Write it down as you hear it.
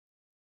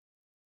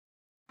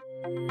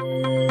Welcome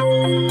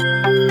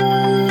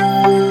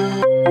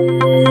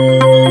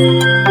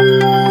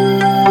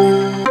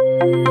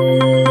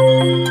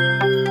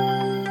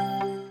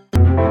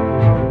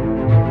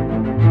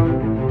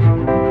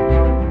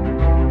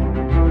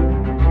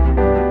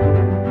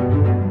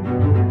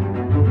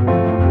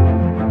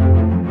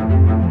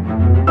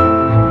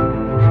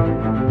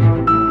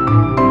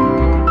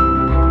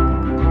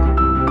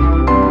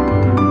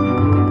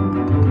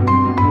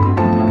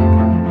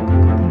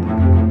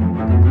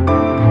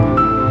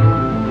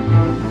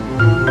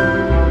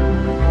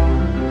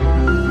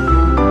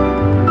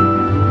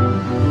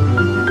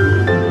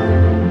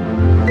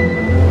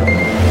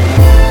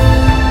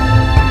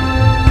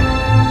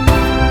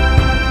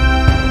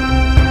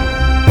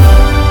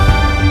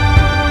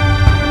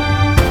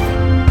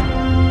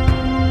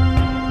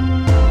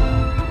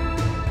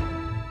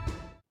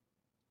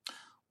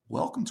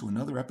to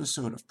another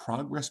episode of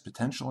Progress,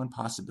 Potential, and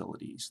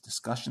Possibilities,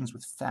 discussions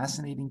with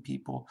fascinating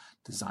people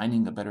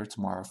designing a better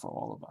tomorrow for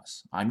all of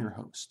us. I'm your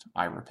host,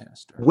 Ira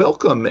Pastor.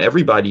 Welcome,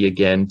 everybody,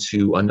 again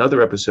to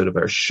another episode of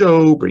our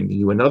show, bringing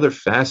you another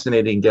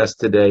fascinating guest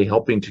today,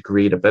 helping to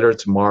create a better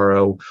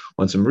tomorrow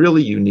on some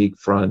really unique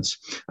fronts.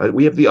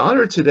 We have the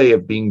honor today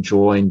of being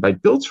joined by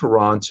Bill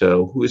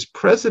Taranto, who is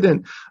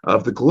president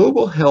of the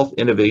Global Health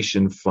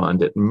Innovation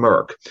Fund at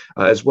Merck,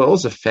 as well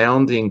as a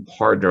founding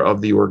partner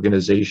of the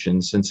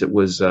organization since it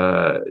was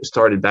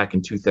started back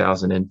in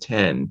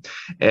 2010.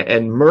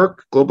 And Merck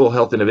Global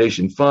Health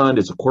Innovation Fund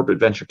is a corporate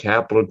venture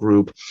capital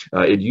group.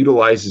 It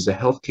utilizes a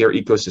healthcare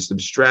ecosystem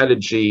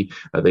strategy.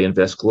 They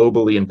invest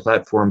globally in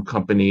platform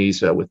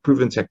companies with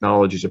proven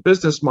technologies or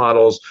business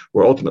models,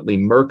 where ultimately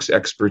Merck's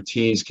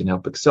expertise can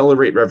help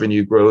accelerate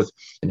revenue growth,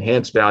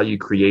 enhance value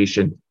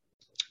creation,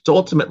 to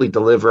ultimately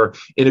deliver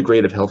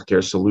integrative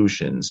healthcare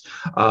solutions.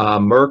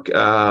 Merck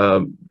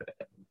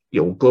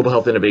Global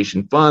Health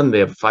Innovation Fund, they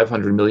have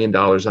 $500 million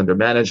under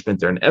management.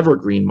 They're an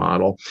evergreen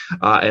model,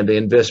 and they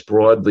invest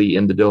broadly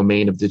in the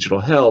domain of digital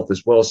health,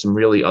 as well as some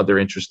really other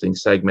interesting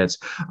segments.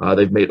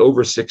 They've made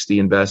over 60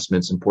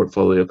 investments in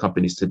portfolio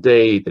companies to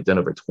date. They've done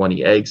over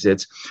 20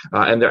 exits,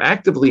 and they're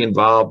actively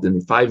involved in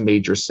the 5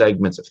 major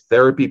segments of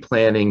therapy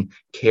planning,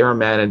 care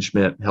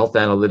management, health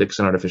analytics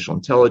and artificial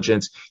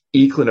intelligence,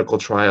 e-clinical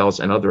trials,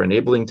 and other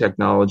enabling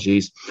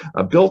technologies.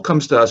 Bill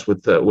comes to us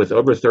with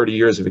over 30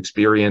 years of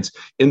experience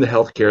in the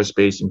healthcare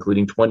space,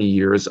 including 20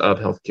 years of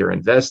healthcare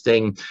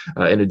investing.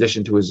 In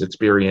addition to his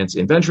experience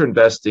in venture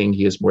investing,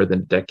 he has more than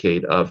a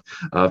decade of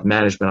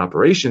management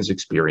operations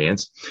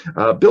experience.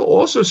 Bill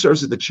also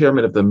serves as the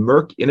chairman of the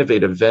Merck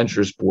Innovative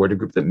Ventures Board, a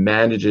group that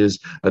manages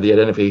the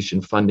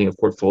innovation funding of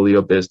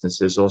portfolio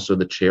businesses, also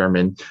the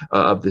chairman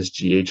of this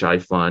GHI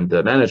Fund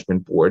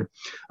Management Board.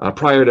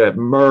 Prior to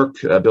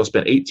Merck, Bill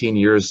spent 18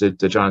 years at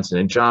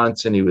Johnson &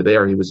 Johnson. He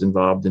was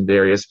involved in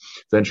various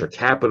venture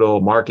capital,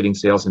 marketing,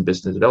 sales, and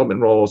business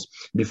development roles.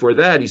 Before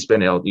that, he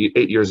spent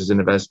 8 years as an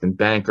investment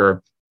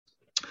banker.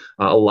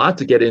 A lot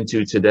to get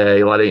into today,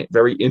 a lot of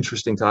very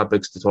interesting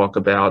topics to talk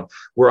about.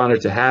 We're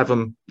honored to have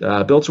him.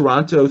 Bill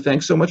Taranto,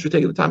 thanks so much for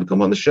taking the time to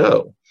come on the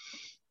show.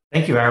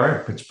 Thank you,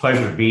 Ira. It's a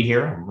pleasure to be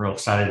here. I'm real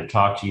excited to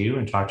talk to you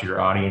and talk to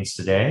your audience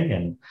today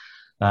and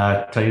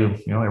tell you,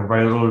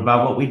 everybody a little bit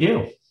about what we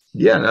do.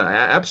 Yeah, no,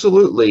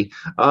 absolutely.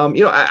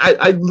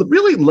 I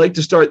really like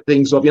to start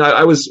things off.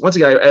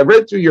 I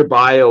read through your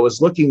bio, I was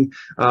looking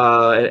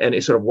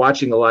and sort of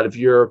watching a lot of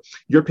your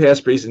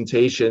past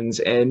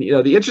presentations. And,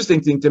 the interesting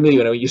thing to me,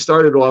 you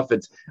started off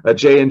at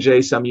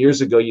J&J some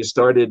years ago. You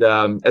started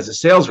as a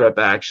sales rep,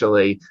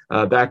 actually,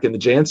 back in the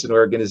Janssen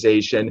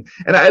organization.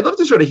 And I'd love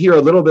to sort of hear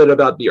a little bit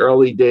about the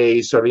early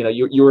days. Sort of,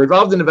 you were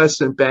involved in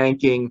investment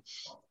banking.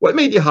 What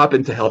made you hop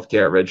into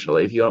healthcare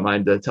originally, if you don't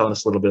mind telling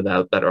us a little bit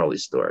about that early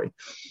story?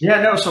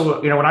 Yeah, no.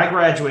 So, when I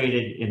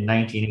graduated in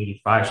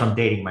 1985, so I'm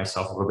dating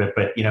myself a little bit,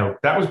 but,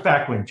 that was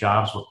back when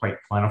jobs were quite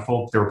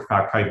plentiful. There were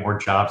probably more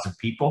jobs than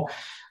people.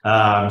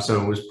 So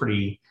it was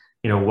pretty,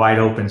 wide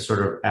open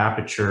sort of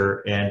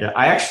aperture. And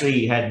I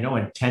actually had no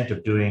intent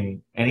of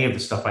doing any of the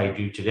stuff I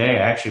do today.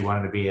 I actually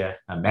wanted to be a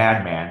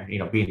madman,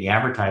 be in the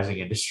advertising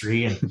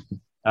industry, and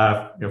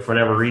for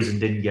whatever reason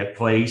didn't get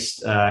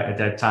placed at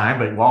that time,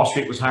 but Wall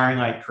Street was hiring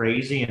like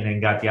crazy, and then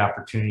got the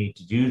opportunity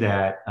to do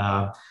that.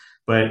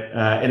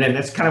 And then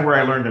that's kind of where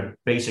I learned the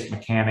basic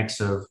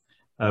mechanics of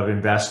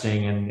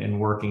investing and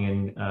working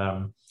in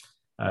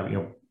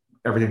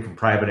everything from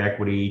private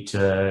equity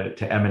to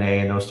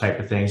M&A and those type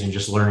of things, and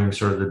just learning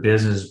sort of the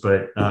business.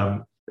 But I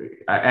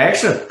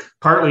actually,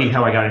 partly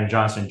how I got in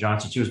Johnson &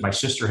 Johnson too is my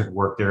sister had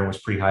worked there and was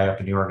pretty high up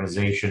in the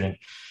organization, and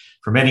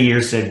for many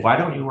years said, why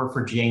don't you work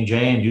for J&J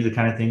and do the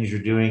kind of things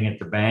you're doing at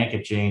the bank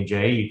at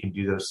J&J? You can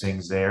do those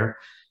things there.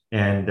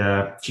 And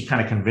she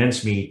kind of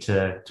convinced me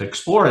to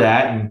explore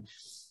that. And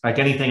like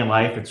anything in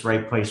life, it's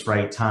right place,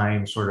 right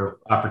time sort of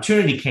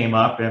opportunity came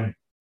up, and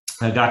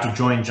I got to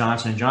join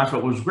Johnson & Johnson.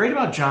 What was great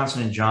about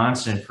Johnson &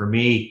 Johnson for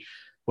me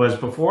was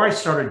before I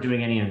started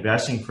doing any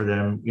investing for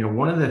them,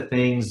 one of the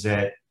things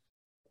that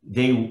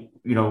they,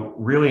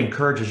 really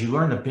encourage is you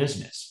learn the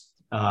business.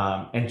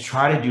 and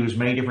try to do as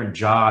many different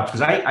jobs,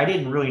 because I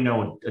didn't really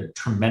know a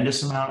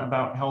tremendous amount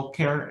about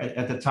healthcare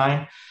at the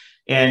time.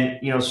 And,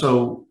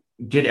 so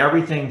did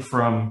everything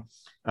from,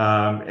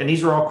 and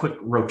these are all quick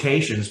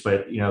rotations,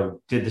 but,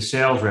 did the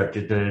sales rep,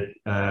 did the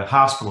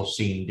hospital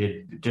scene,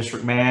 did the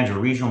district manager,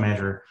 regional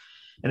manager.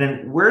 And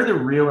then where the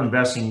real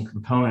investing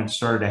component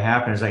started to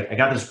happen is I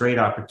got this great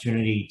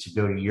opportunity to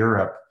go to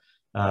Europe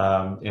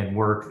and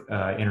work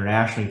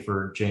internationally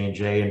for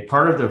J&J. And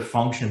part of the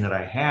function that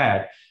I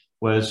had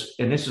was,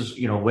 and this is,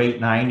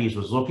 late 90s,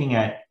 was looking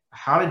at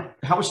how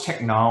was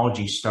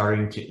technology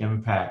starting to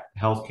impact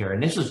healthcare.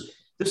 And this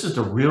is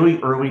the really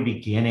early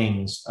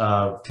beginnings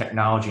of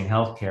technology in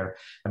healthcare.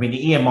 I mean,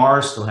 the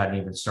EMRs still hadn't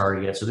even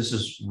started yet. So this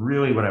is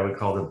really what I would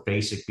call the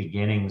basic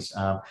beginnings.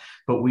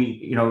 But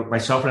we,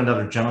 myself and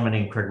another gentleman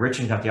named Craig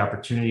Richan got the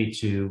opportunity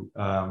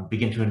to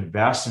begin to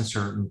invest in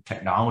certain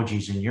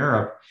technologies in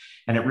Europe.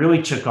 And it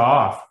really took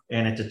off.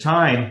 And at the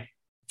time,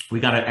 we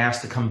got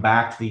asked to come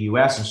back to the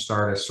US and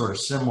start a sort of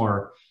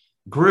similar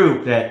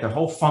group, that the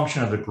whole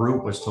function of the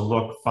group was to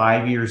look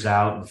 5 years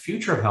out in the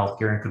future of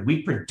healthcare. And could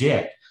we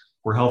predict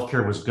where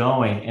healthcare was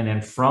going? And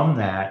then from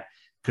that,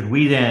 could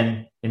we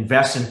then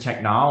invest in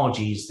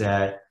technologies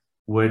that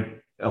would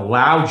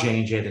allow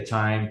J&J at the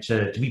time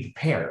to be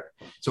prepared?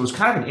 So it was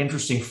kind of an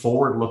interesting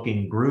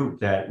forward-looking group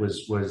that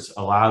was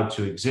allowed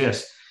to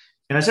exist.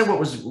 And I said, what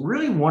was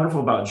really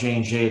wonderful about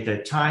J&J at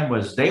that time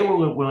was they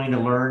were willing to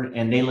learn,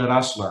 and they let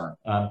us learn.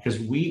 Because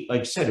we,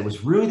 like I said, it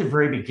was really the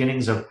very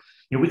beginnings of,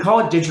 we call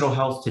it digital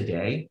health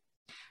today,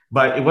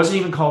 but it wasn't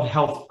even called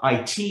health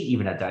IT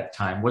even at that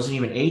time. It wasn't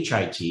even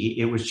HIT.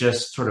 It was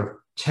just sort of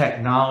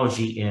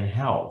technology in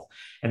health.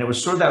 And it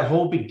was sort of that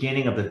whole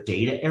beginning of the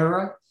data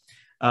era.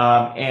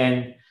 Like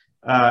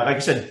I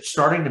said,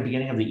 starting the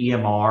beginning of the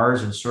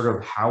EMRs and sort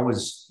of how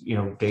was,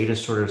 data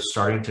sort of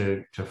starting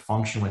to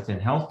function within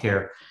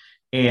healthcare.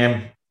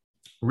 And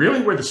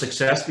really where the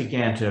success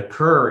began to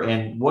occur,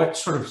 and what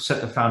sort of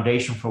set the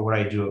foundation for what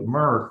I do at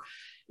Merck,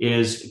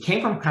 is it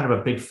came from kind of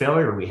a big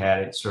failure we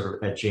had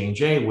at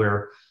J&J,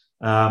 where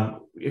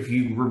if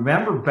you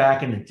remember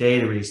back in the day,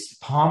 there were these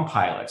Palm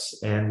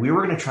Pilots, and we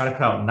were going to try to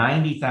put out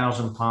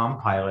 90,000 Palm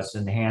Pilots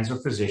in the hands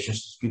of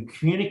physicians to be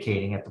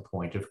communicating at the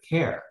point of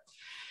care.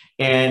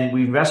 And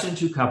we invested in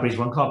two companies,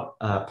 one called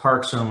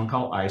Parkstone, one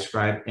called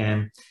iScribe,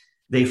 and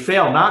they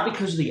failed, not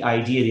because of the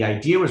idea. The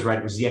idea was right.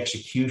 It was the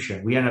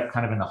execution. We ended up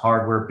kind of in the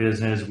hardware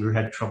business. We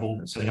had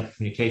trouble setting up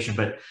communication.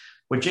 But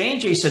what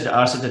J&J said to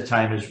us at the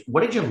time is,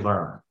 what did you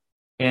learn?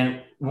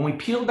 And when we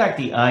peeled back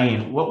the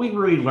onion, what we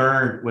really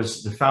learned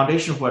was the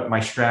foundation of what my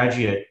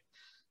strategy at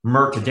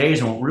Merck today is,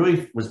 and what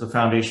really was the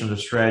foundation of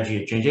the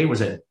strategy at J&J was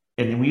that,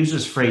 and we use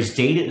this phrase,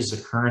 data is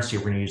the currency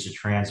we're going to use to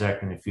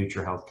transact in the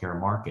future healthcare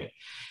market.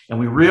 And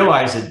we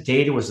realized that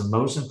data was the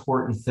most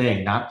important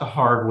thing, not the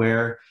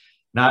hardware,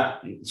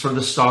 not sort of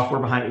the software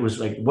behind it. It was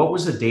like, what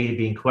was the data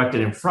being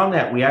collected? And from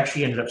that, we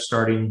actually ended up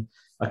starting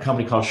a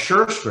company called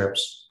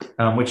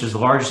SureScripts, which is the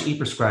largest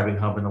e-prescribing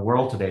hub in the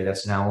world today.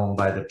 That's now owned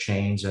by the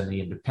chains and the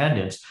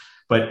independents.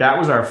 But that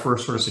was our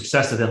first sort of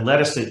success that then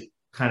led us to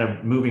kind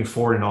of moving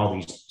forward in all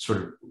these sort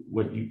of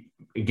what you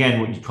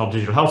call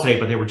digital health today,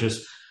 but they were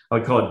just, I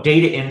would call it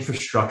data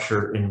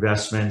infrastructure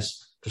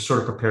investments to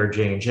sort of prepare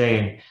J&J.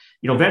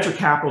 And, venture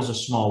capital is a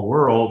small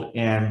world,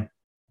 and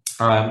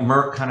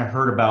Merck kind of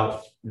heard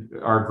about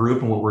our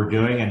group and what we're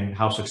doing and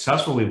how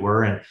successful we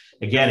were. And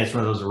again, it's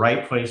one of those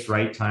right place,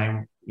 right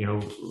time,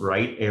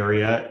 right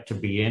area to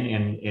be in.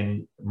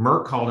 And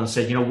Merck called and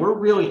said, we're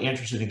really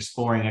interested in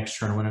exploring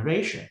external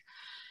innovation.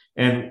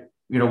 And,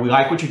 we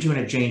like what you're doing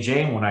at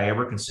J&J, and would I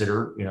ever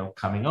consider,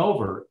 coming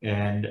over?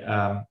 And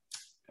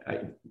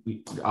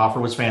the offer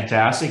was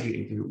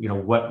fantastic.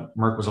 What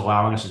Merck was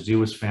allowing us to do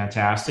was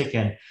fantastic.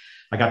 And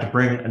I got to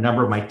bring a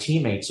number of my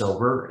teammates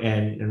over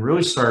and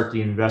really start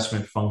the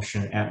investment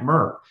function at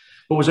Merck.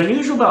 What was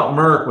unusual about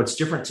Merck, what's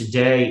different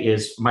today,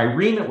 is my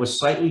remit was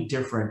slightly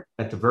different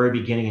at the very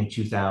beginning in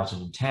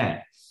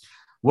 2010.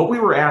 What we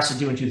were asked to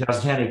do in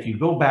 2010, if you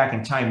go back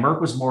in time,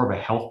 Merck was more of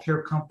a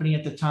healthcare company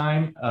at the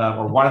time,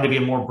 or wanted to be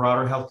a more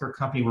broader healthcare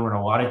company. We were in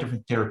a lot of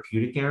different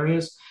therapeutic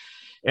areas.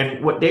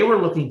 And what they were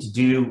looking to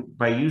do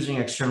by using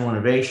external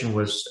innovation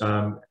was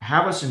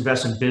have us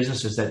invest in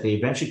businesses that they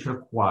eventually could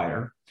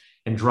acquire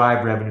and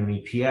drive revenue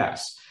and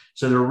EPS.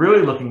 So they're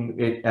really looking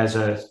at it as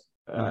a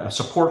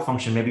support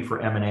function, maybe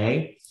for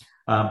M&A,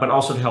 but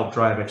also to help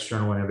drive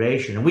external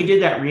innovation. And we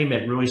did that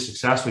remit really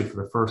successfully for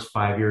the first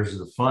 5 years of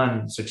the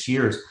fund, 6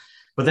 years.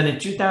 But then in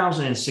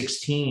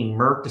 2016,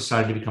 Merck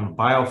decided to become a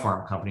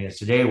biopharm company. And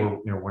today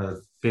we're one of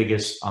the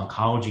biggest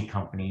oncology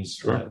companies.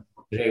 Sure.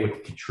 Today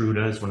with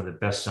Keytruda is one of the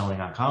best-selling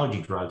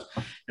oncology drugs.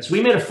 And so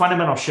we made a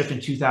fundamental shift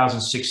in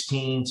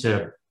 2016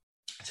 to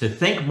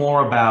think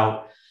more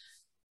about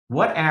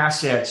what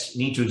assets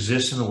need to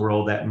exist in the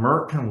world that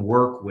Merck can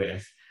work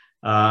with,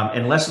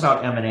 and less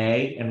about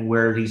M&A, and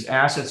where these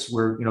assets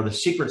were, the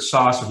secret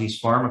sauce of these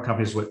pharma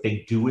companies, what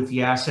they do with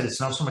the asset. It's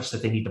not so much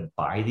that they need to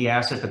buy the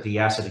asset, but the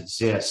asset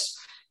exists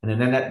And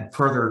then that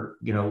further,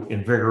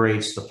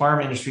 invigorates the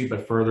pharma industry,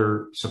 but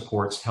further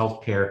supports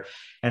healthcare.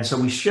 And so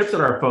we shifted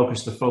our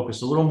focus to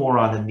focus a little more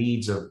on the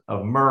needs of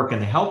Merck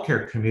and the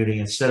healthcare community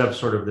instead of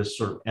sort of this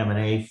sort of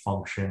M&A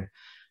function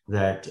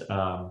that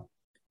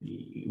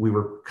we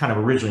were kind of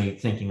originally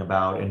thinking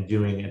about and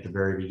doing at the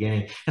very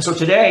beginning. And so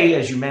today,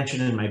 as you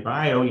mentioned in my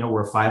bio,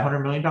 we're a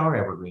 $500 million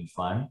evergreen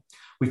fund.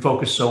 We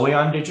focus solely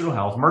on digital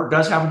health. Merck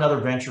does have another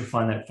venture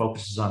fund that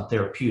focuses on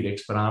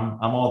therapeutics, but I'm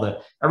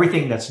all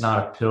everything that's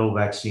not a pill,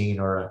 vaccine,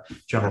 or a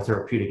general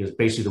therapeutic is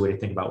basically the way to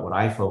think about what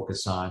I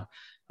focus on.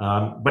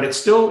 But it's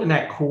still in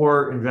that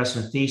core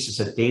investment thesis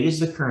that data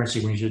is the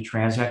currency when you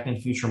transact in the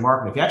future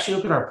market. If you actually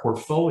look at our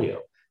portfolio,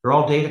 they're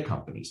all data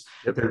companies.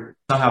 Yep.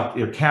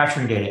 They're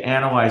capturing data,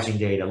 analyzing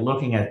data,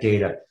 looking at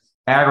data,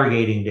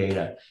 aggregating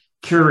data,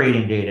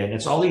 curating data, and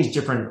it's all these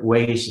different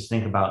ways to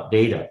think about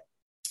data.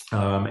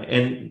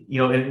 And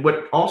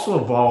what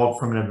also evolved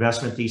from an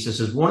investment thesis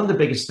is one of the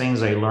biggest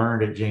things I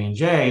learned at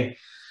J&J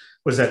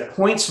was that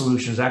point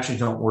solutions actually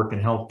don't work in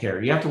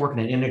healthcare. You have to work in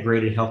an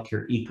integrated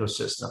healthcare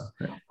ecosystem.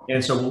 Right.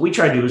 And so what we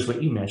try to do is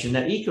what you mentioned,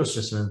 that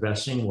ecosystem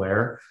investing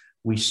where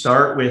we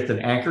start with an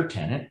anchor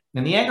tenant.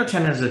 And the anchor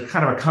tenant is a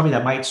kind of a company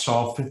that might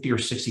solve 50 or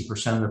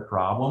 60% of the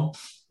problem,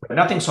 but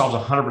nothing solves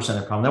 100% of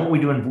the problem. Then what we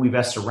do is we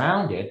invest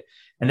around it.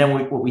 And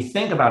then what we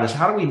think about is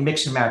how do we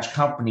mix and match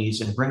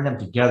companies and bring them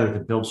together to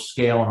build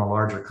scale in a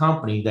larger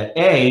company that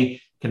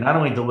can not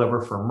only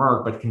deliver for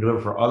Merck, but can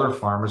deliver for other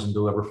pharmas and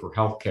deliver for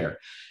healthcare.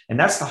 And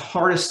that's the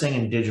hardest thing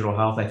in digital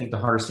health. I think the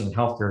hardest thing in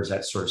healthcare is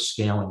that sort of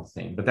scaling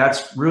thing. But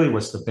that's really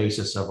what's the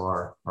basis of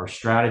our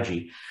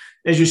strategy.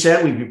 As you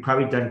said, we've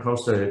probably done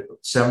close to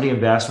 70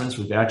 investments.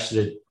 We've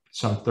exited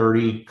some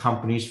 30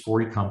 companies,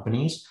 40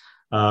 companies.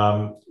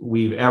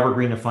 We've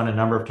evergreened the fund a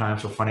number of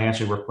times, so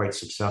financially we're quite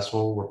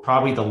successful. We're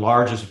probably the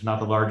largest, if not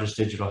the largest,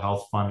 digital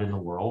health fund in the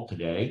world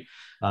today.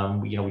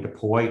 We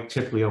deploy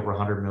typically over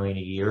 100 million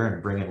a year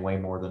and bring in way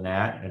more than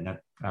that, and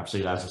that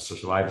obviously allows us to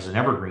survive as an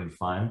evergreen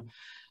fund.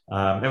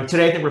 And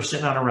today, I think we're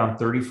sitting on around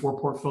 34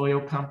 portfolio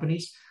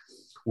companies.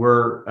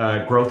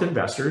 We're growth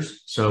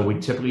investors, so we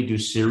typically do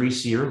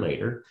Series C or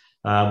later.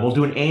 We'll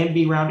do an A and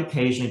B round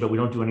occasionally, but we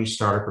don't do any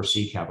startup or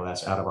seed capital.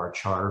 That's out of our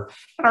charter.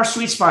 And our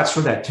sweet spot's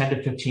for that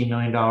 $10 to $15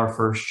 million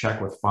first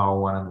check with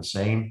follow-on on the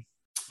same.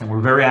 And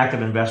we're very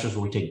active investors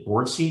where we take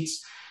board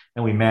seats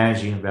and we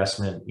manage the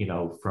investment,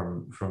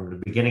 from the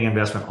beginning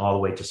investment all the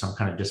way to some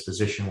kind of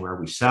disposition where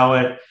we sell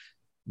it,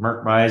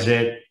 Merck buys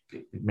it,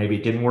 maybe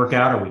it didn't work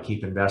out, or we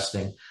keep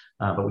investing.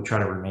 But we try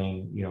to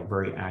remain,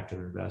 very active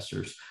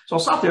investors. So I'll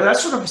stop there.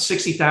 That's sort of a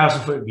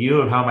 60,000-foot view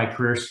of how my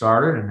career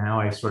started and how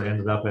I sort of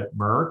ended up at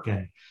Merck.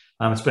 And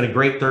it's been a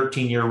great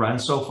 13-year run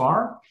so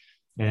far,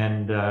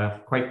 and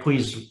quite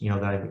pleased,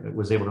 that I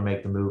was able to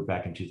make the move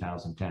back in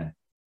 2010.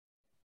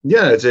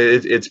 Yeah,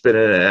 it's been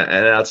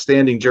an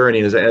outstanding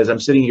journey. As I'm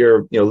sitting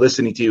here,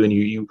 listening to you,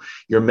 and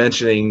you're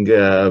mentioning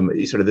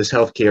sort of this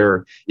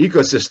healthcare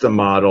ecosystem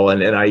model,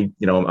 and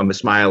I'm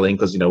smiling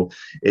because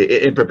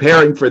in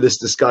preparing for this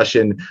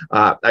discussion,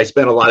 I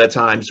spent a lot of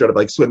time sort of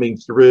like swimming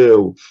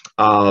through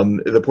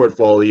the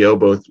portfolio,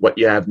 both what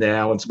you have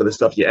now and some of the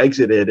stuff you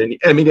exited, and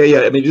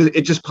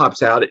it just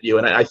pops out at you.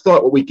 And I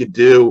thought what we could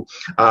do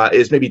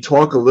is maybe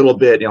talk a little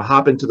bit,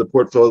 hop into the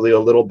portfolio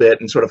a little bit,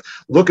 and sort of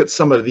look at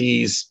some of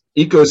these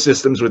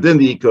ecosystems within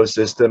the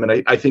ecosystem.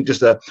 And I think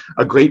just a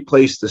great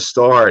place to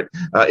start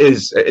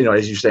is,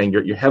 as you're saying,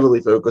 you're heavily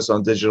focused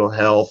on digital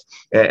health.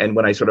 And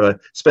when I sort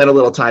of spend a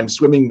little time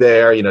swimming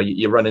there,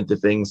 you run into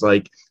things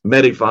like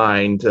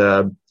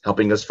MediFind,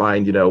 helping us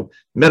find,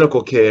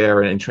 medical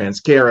care, and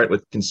Transcarent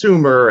with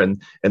consumer, and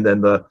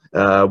then the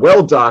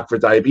WellDoc for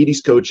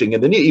diabetes coaching.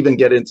 And then you even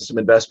get into some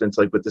investments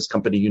like with this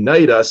company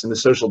Unite Us and the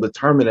social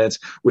determinants,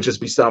 which has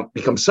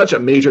become such a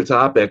major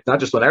topic, not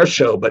just on our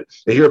show, but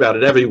they hear about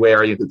it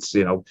everywhere. It's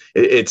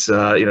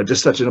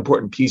just such an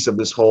important piece of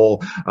this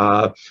whole,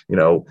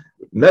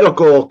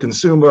 medical,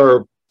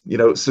 consumer,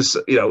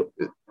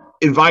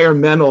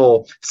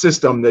 environmental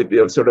system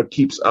that sort of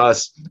keeps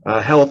us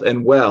health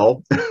and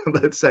well.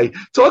 Let's say,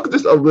 talk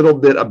just a little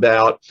bit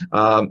about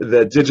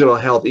the digital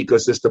health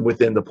ecosystem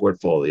within the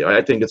portfolio.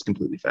 I think it's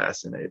completely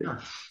fascinating.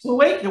 So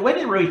the way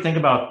to really think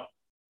about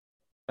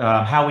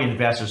how we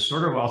invest is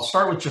sort of, I'll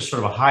start with just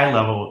sort of a high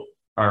level,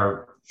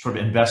 our sort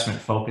of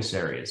investment focus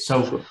areas.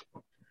 So sure.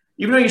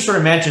 Even though you sort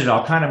of mentioned it,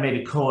 I'll kind of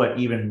maybe call it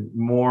even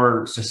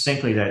more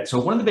succinctly so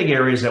one of the big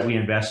areas that we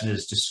invest in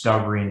is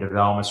discovery and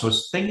development. So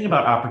it's thinking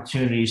about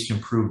opportunities to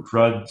improve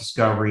drug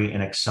discovery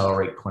and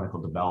accelerate clinical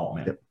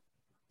development. Yep.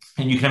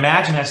 And you can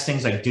imagine that's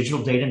things like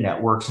digital data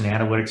networks and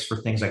analytics for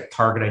things like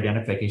target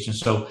identification.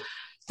 So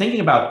thinking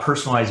about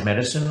personalized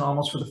medicine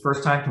almost for the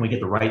first time, can we get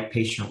the right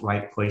patient,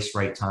 right place,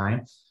 right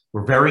time?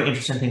 We're very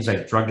interested in things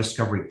like drug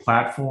discovery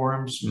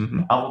platforms,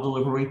 novel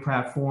delivery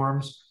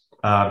platforms,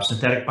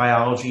 synthetic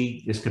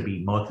biology. This could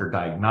be molecular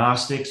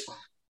diagnostics.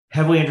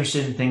 Heavily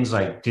interested in things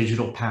like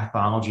digital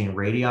pathology and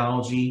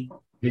radiology,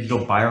 digital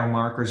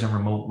biomarkers and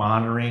remote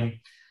monitoring,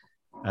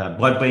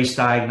 blood-based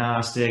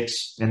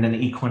diagnostics, and then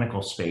the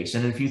e-clinical space.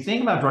 And if you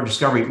think about drug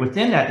discovery,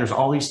 within that, there's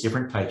all these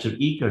different types of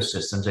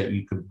ecosystems that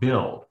you could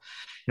build.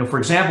 for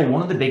example,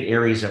 one of the big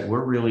areas that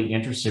we're really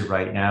interested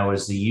right now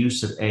is the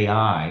use of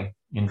AI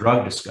in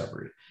drug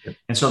discovery. Yep.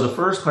 And so the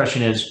first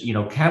question is,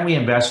 can we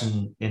invest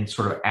in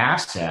sort of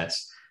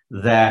assets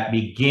that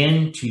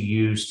begin to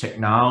use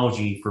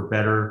technology for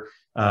better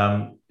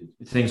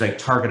things like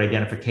target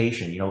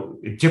identification,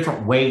 a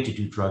different way to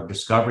do drug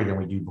discovery than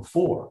we do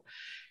before.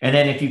 And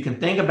then if you can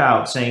think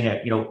about saying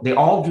that, they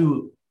all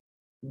do,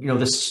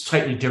 this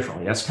slightly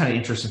differently. That's kind of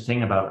interesting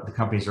thing about the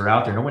companies that are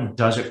out there. No one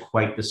does it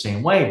quite the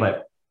same way,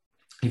 but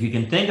if you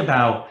can think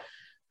about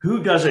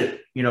who does it,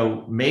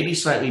 maybe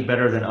slightly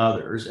better than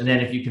others, and then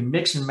if you can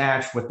mix and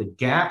match what the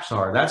gaps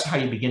are, that's how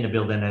you begin to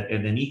build an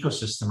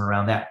ecosystem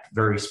around that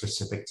very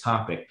specific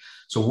topic.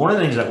 So one of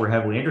the things that we're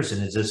heavily interested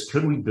in is this: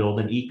 could we build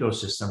an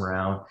ecosystem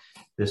around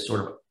this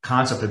sort of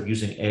concept of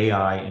using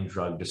AI in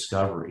drug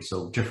discovery?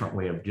 So different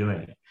way of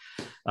doing it.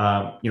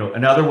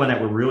 Another one that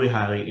we're really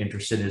highly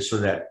interested in is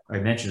sort of that I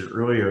mentioned it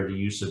earlier, the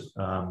use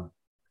of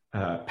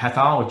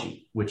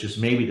pathology, which is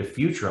maybe the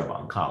future of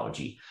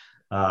oncology.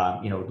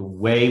 The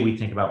way we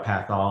think about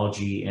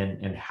pathology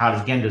and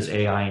how does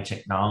AI and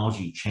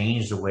technology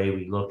change the way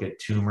we look at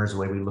tumors, the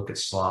way we look at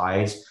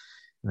slides,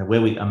 and the way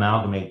we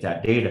amalgamate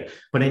that data.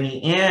 But in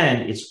the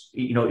end, it's,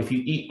 if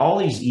you eat all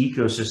these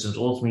ecosystems,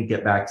 ultimately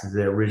get back to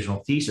the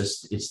original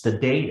thesis, it's the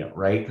data,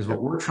 right? Because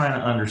what we're trying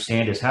to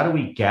understand is how do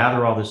we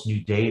gather all this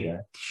new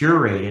data,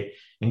 curate it,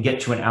 and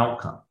get to an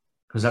outcome?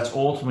 Because that's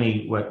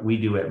ultimately what we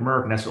do at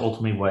Merck, and that's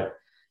ultimately what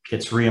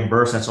gets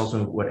reimbursed. That's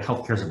also what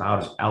healthcare is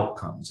about, is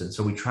outcomes. And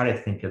so we try to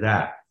think of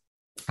that.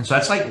 And so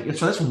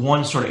that's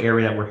one sort of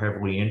area that we're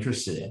heavily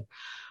interested in.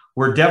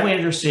 We're definitely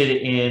interested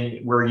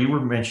in where you were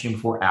mentioning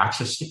before,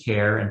 access to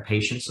care and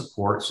patient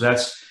support. So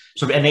that's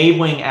sort of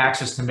enabling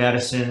access to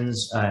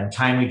medicines and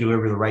timely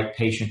delivery to the right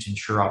patient to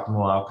ensure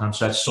optimal outcomes.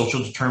 So that's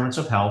social determinants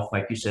of health,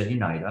 like you said,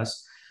 unite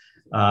us.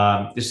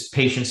 This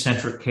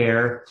patient-centric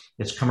care.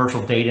 It's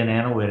commercial data and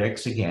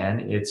analytics.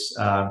 Again, it's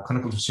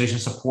clinical decision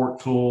support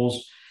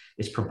tools.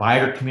 It's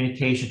provider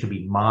communication, could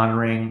be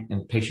monitoring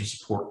and patient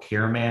support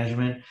care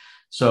management.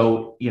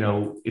 So,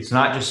 it's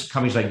not just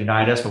companies like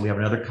Unite Us, but we have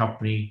another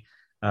company,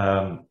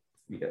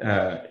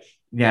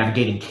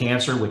 Navigating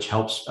Cancer, which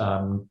helps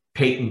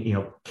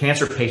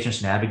cancer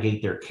patients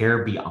navigate their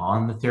care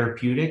beyond the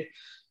therapeutic.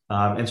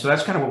 And so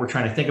that's kind of what we're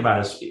trying to think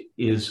about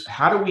is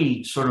how do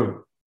we sort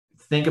of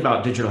think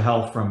about digital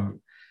health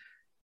from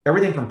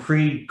everything from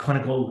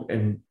preclinical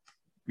and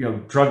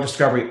drug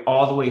discovery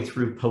all the way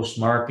through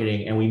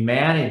post-marketing, and we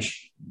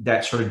manage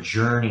that sort of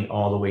journey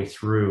all the way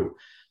through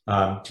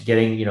to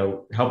getting,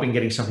 helping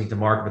getting something to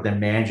market, but then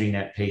managing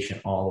that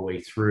patient all the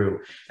way through.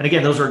 And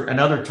again, those are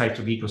another types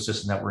of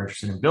ecosystem that we're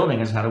interested in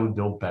building, is how do we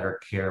build better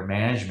care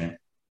management.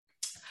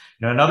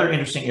 Another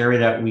interesting area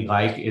that we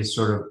like is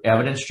sort of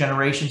evidence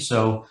generation.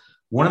 So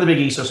one of the big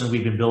ecosystems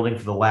we've been building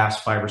for the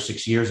last 5 or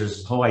 6 years is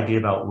this whole idea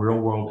about real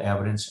world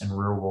evidence and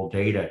real world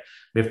data.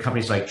 We have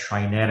companies like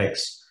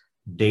Trinetics,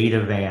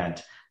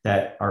 Datavant,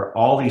 that are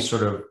all these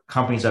sort of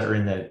companies that are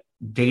in the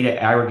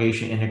data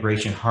aggregation,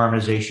 integration,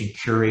 harmonization,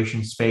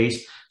 curation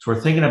space. So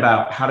we're thinking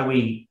about how do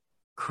we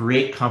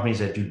create companies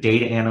that do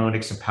data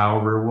analytics and power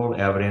real world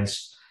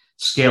evidence,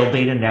 scale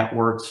data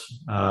networks,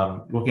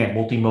 looking at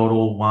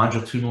multimodal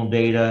longitudinal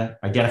data,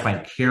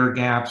 identifying care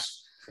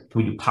gaps. Can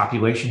we do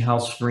population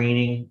health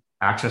screening,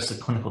 access to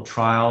clinical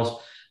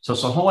trials? So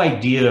it's the whole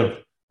idea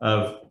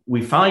of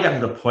we finally got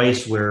to the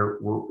place where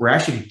we're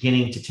actually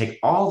beginning to take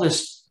all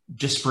this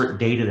disparate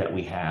data that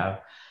we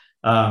have,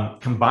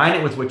 combine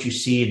it with what you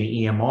see in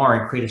the EMR,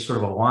 and create a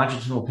sort of a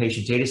longitudinal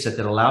patient data set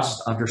that allows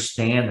us to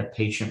understand the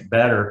patient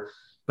better,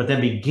 but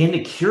then begin to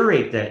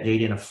curate that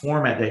data in a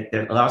format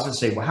that allows us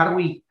to say, well, how do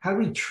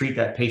we treat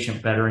that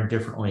patient better and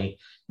differently,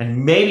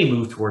 and maybe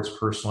move towards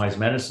personalized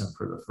medicine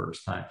for the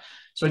first time.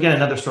 So again,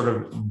 another sort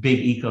of big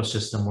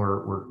ecosystem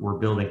we're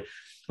building.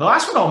 The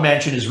last one I'll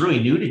mention is really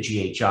new to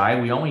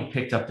GHI. We only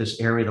picked up this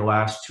area the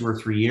last 2 or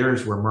 3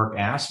 years where Merck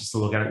asked us to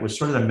look at it, was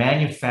sort of the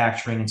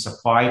manufacturing and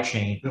supply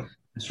chain,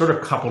 sort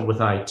of coupled with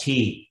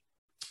IT.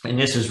 And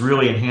this is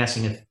really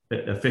enhancing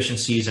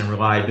efficiencies and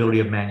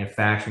reliability of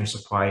manufacturing,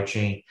 supply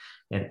chain,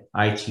 and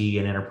IT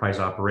and enterprise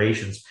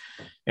operations.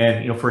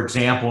 And, for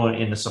example,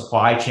 in the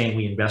supply chain,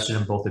 we invested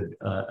in both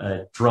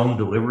a drone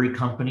delivery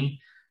company,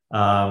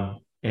 and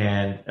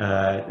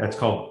that's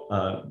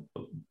called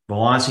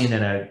Valencian,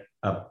 and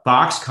a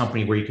box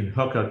company where you can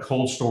hook a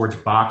cold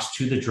storage box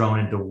to the drone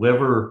and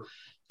deliver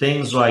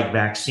things like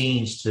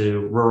vaccines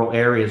to rural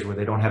areas where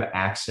they don't have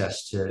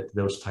access to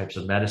those types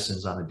of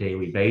medicines on a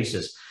daily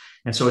basis.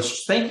 And so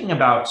it's thinking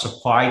about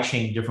supply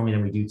chain differently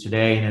than we do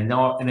today. And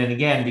then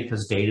again,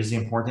 because data is the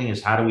important thing,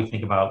 is how do we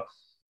think about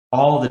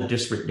all the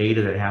disparate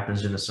data that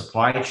happens in the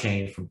supply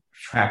chain, from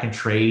track and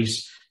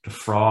trace to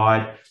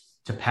fraud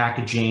to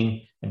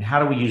packaging, and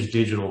how do we use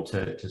digital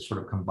to sort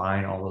of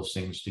combine all those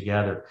things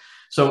together?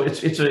 So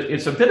it's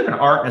a bit of an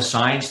art and a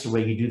science the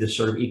way you do this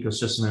sort of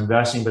ecosystem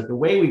investing, but the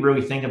way we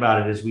really think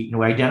about it is we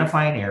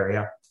identify an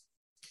area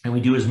and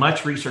we do as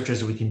much research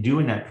as we can do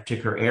in that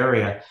particular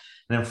area.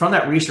 And then from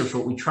that research,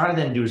 what we try to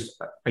then do is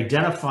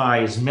identify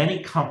as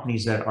many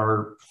companies that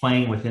are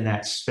playing within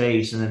that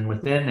space. And then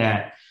within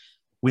that,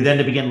 we then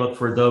to begin look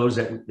for those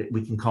that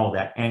we can call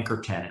that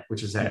anchor tenant,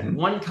 which is that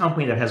one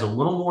company that has a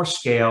little more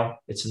scale.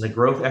 It's in the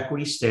growth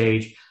equity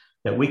stage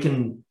that we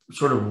can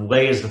sort of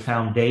lay as the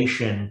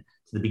foundation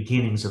to the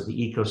beginnings of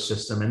the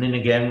ecosystem. And then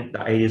again, the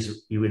idea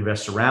is you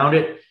invest around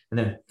it and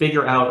then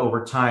figure out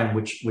over time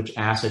which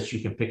assets you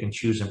can pick and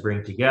choose and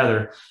bring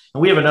together.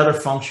 And we have another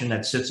function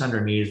that sits under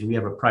me is we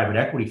have a private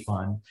equity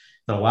fund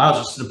that allows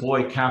us to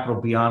deploy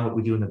capital beyond what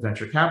we do in the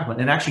venture capital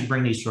and actually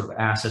bring these sort of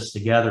assets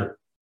together.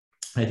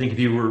 I think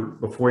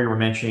before you were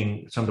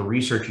mentioning some of the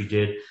research you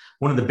did,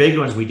 one of the big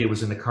ones we did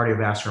was in the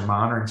cardiovascular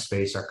monitoring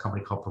space, our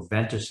company called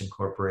Proventus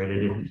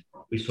Incorporated. And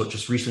we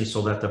just recently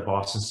sold that to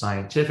Boston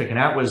Scientific. And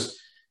that was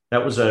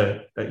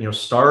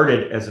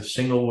started as a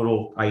single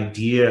little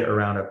idea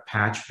around a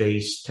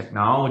patch-based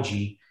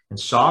technology and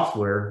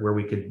software where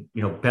we could,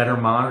 better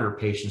monitor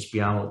patients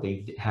beyond what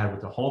they had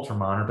with the Holter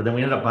monitor. But then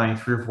we ended up buying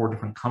 3 or 4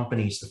 different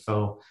companies to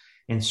fill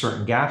in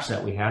certain gaps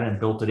that we had and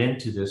built it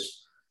into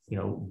this,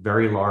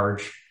 very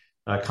large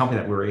company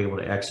that we were able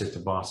to exit to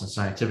Boston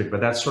Scientific.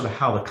 But that's sort of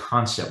how the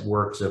concept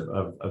works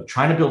of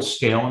trying to build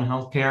scale in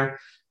healthcare,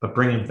 but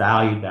bringing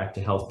value back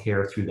to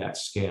healthcare through that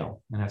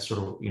scale. And that's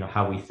sort of,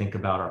 how we think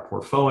about our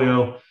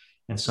portfolio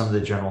and some of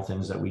the general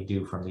things that we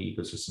do from the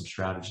ecosystem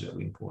strategy that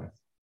we employ.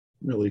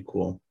 Really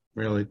cool.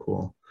 Really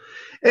cool.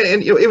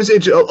 And it was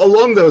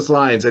along those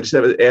lines. I just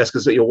have to ask,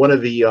 because one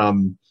of the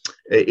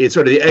it's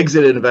sort of the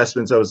exited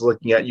investments I was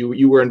looking at.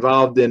 You were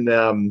involved in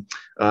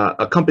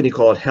a company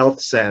called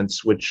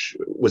HealthSense, which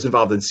was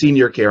involved in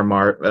senior care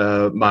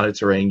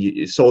monitoring.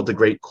 You sold to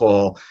Great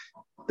Call.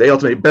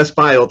 Best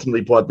Buy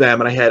ultimately bought them,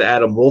 and I had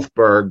Adam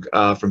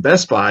Wolfberg from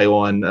Best Buy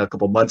on a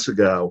couple months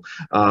ago,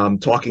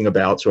 talking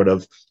about sort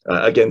of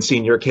again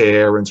senior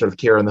care and sort of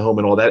care in the home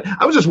and all that.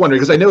 I was just wondering,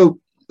 because I know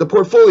the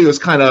portfolio is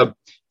kind of,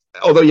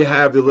 although you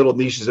have the little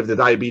niches of the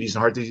diabetes and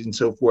heart disease and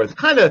so forth,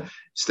 kind of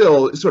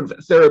still sort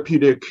of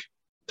therapeutic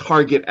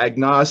target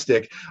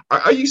agnostic.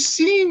 Are you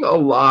seeing a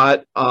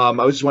lot? I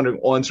was just wondering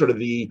on sort of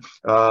the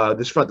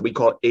this front that we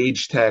call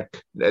age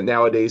tech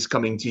nowadays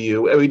coming to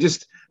you. And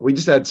we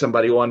just had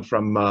somebody on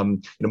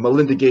from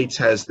Melinda Gates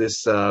has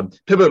this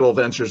Pivotal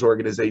Ventures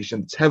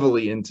organization that's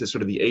heavily into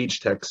sort of the age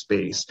tech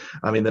space.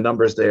 I mean, the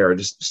numbers there are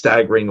just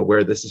staggering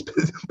where this is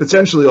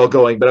potentially all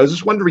going. But I was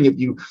just wondering if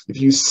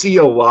you see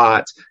a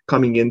lot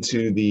coming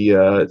into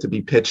the to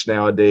be pitched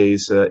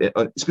nowadays,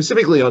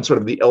 specifically on sort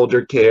of the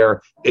elder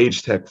care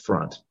age tech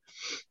front.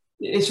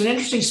 It's an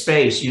interesting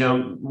space.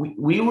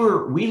 We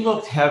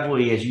looked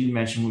heavily, as you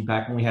mentioned,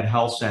 back when we had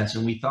HealthSense,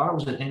 and we thought it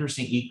was an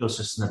interesting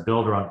ecosystem to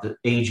build around the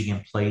aging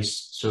in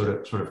place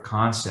sort of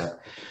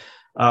concept.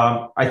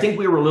 I think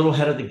we were a little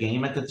ahead of the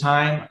game at the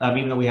time,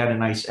 even though we had a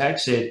nice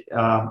exit.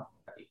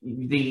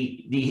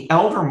 The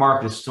elder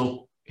market is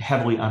still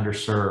heavily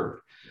underserved,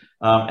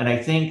 and I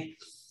think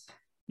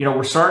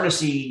we're starting to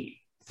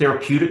see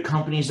therapeutic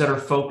companies that are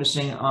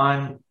focusing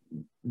on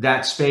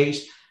that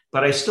space.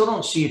 But I still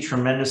don't see a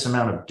tremendous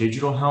amount of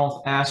digital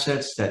health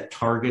assets that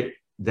target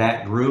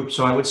that group.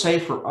 So I would say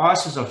for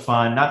us as a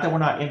fund, not that we're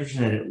not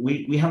interested in it,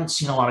 we haven't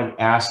seen a lot of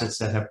assets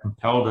that have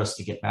compelled us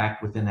to get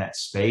back within that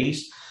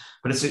space.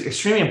 But it's an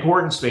extremely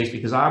important space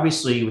because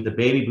obviously with the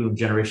baby boom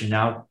generation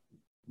now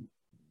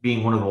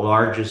being one of the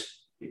largest,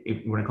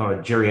 we're going to call it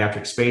a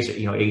geriatric space at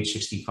age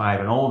 65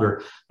 and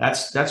older,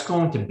 that's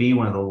going to be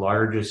one of the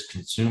largest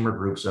consumer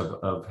groups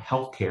of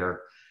healthcare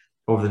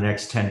over the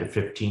next 10 to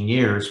 15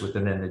 years, with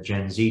then the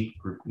Gen Z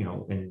group,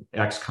 and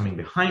X coming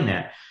behind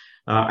that.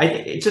 I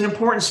think it's an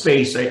important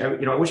space. I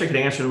wish I could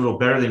answer it a little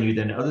better than you.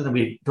 Other than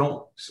we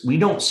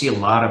don't see a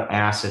lot of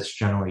assets,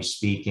 generally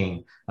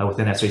speaking,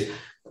 within that space.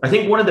 I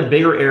think one of the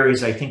bigger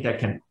areas I think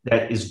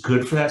that is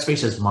good for that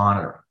space is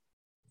monitoring,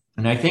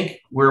 and I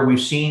think where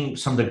we've seen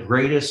some of the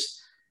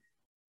greatest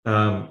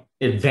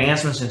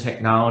advancements in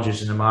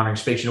technologies in the monitoring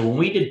space. When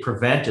we did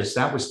Proventus,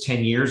 that was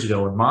 10 years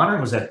ago, and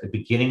monitoring was at the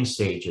beginning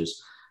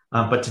stages.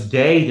 But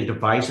today, the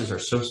devices are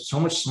so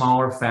much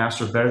smaller,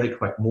 faster, better. They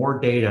collect more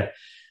data.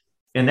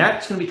 And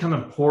that's going to become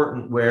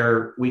important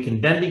where we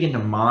can then begin to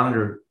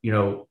monitor,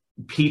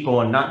 people,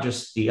 and not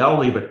just the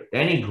elderly, but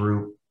any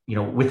group,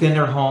 within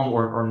their home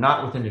or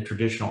not within the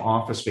traditional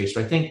office space.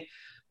 So I think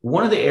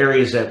one of the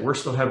areas that we're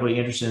still heavily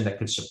interested in that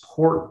could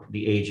support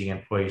the aging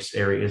in place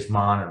area is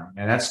monitoring.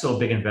 And that's still a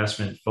big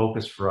investment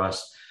focus for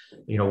us.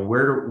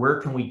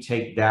 Where can we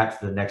take that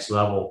to the next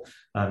level?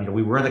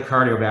 We were in the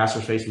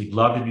cardiovascular space. We'd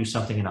love to do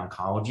something in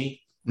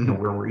oncology,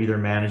 where we're either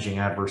managing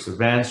adverse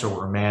events or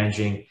we're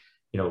managing,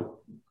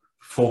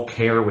 full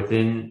care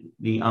within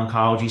the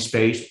oncology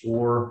space,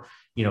 or,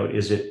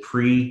 is it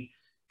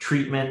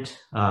pre-treatment?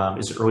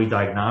 Is it early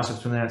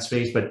diagnostics in that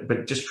space?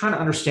 But just trying to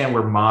understand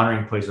where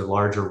monitoring plays a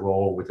larger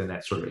role within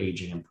that sort of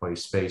aging in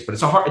place space. But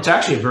it's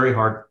actually a very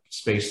hard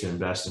space to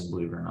invest in,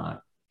 believe it or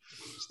not.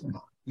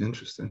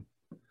 Interesting.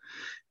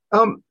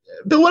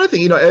 Bill, one other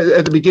thing,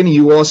 at the beginning,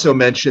 you also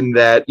mentioned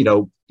that,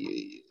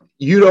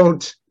 you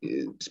don't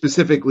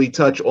specifically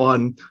touch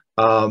on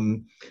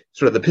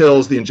sort of the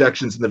pills, the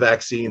injections, and the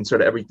vaccines,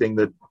 sort of everything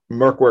that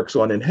Merck works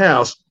on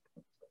in-house.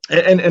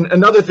 And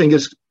another thing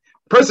is,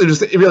 personally,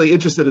 just really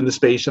interested in the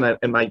space, and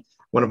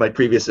one of my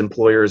previous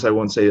employers, I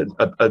won't say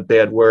a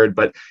bad word,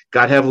 but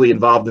got heavily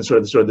involved in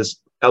sort of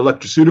this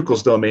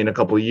electroceuticals domain a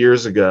couple of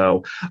years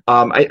ago.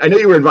 I know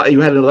you were involved,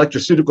 you had an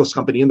electroceuticals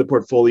company in the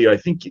portfolio. I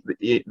think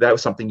that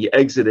was something you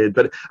exited,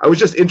 but I was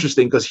just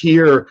interesting because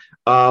here,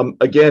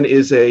 again,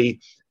 is a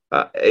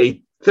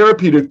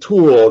therapeutic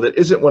tool that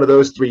isn't one of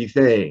those three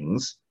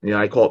things.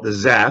 I call it the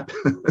ZAP.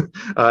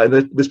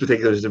 And this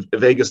particular is the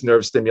vagus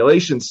nerve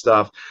stimulation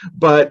stuff.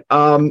 But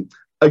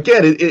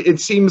again, it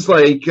seems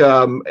like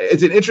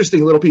it's an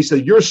interesting little piece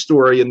of your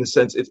story in the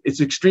sense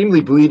it's extremely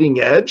bleeding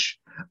edge.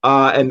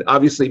 And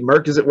obviously,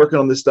 Merck isn't working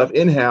on this stuff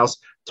in-house.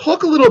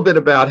 Talk a little bit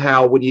about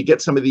how when you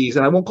get some of these,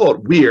 and I won't call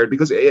it weird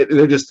because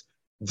they're just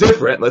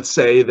different, let's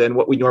say, than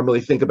what we normally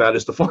think about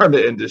as the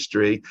pharma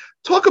industry.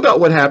 Talk about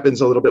what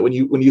happens a little bit when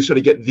you sort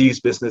of get these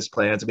business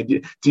plans. I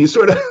mean, do you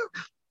sort of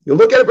you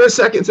look at it for a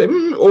second and say,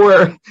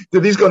 or do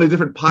these go in a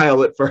different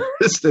pile at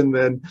first, and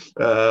then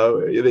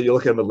you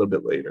look at them a little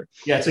bit later?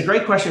 Yeah, it's a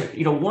great question.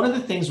 One of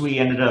the things we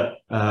ended up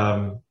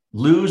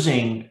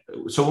losing.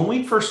 So when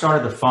we first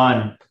started the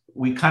fund,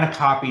 we kind of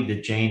copied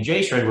the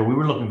J&J strategy where we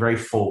were looking very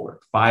forward,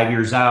 5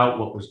 years out,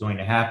 what was going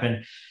to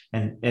happen,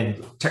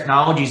 and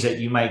technologies that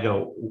you might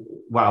go,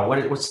 wow,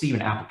 what's the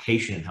even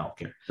application in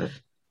healthcare?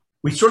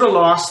 We sort of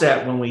lost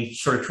that when we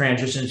sort of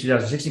transitioned in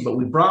 2016, but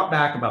we brought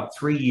back about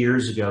 3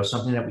 years ago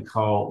something that we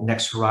call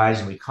Next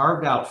Horizon. We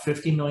carved out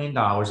 $50 million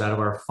out of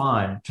our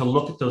fund to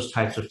look at those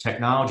types of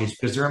technologies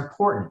because they're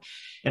important.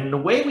 And the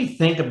way we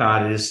think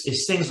about it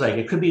is things like,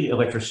 it could be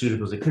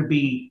electroceuticals, it could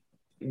be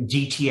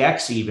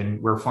DTX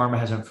even, where pharma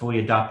hasn't fully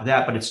adopted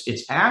that, but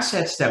it's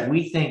assets that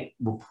we think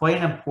will play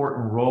an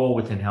important role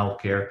within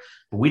healthcare,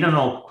 but we don't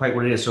know quite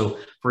what it is. So,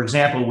 for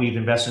example, we've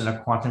invested in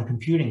a quantum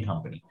computing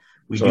company.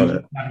 We do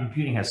quantum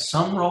computing has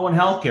some role in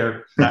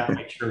healthcare. Not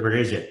quite sure where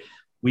is it.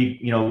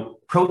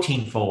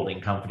 Protein folding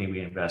company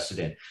we invested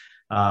in.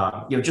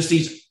 Just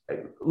these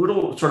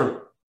little sort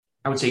of,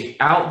 I would say,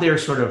 out there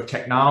sort of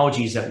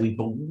technologies that we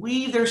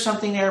believe there's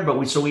something there, but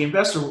we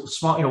invest a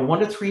small, $1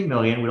 to $3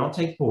 million. We don't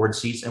take board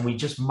seats, and we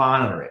just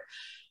monitor it.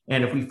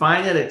 And if we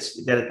find that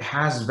it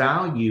has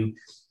value,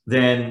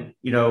 then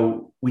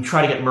we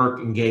try to get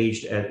Merck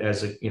engaged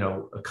as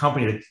a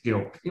company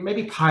that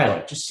maybe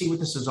pilot, just see what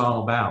this is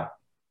all about.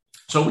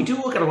 So we do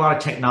look at a lot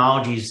of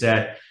technologies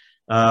that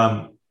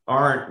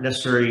aren't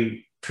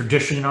necessarily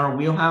tradition in our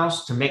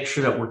wheelhouse to make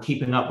sure that we're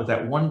keeping up with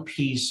that one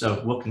piece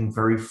of looking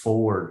very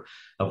forward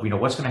of,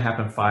 what's going to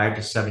happen 5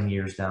 to 7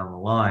 years down the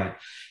line.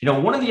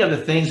 One of the other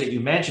things that you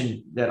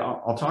mentioned that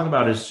I'll talk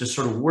about is just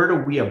sort of where do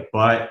we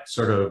abut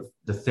sort of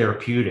the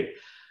therapeutic.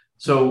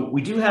 So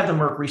we do have the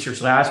Merck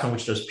Research Labs Fund,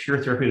 which does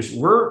pure therapeutics.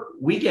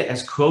 We get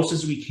as close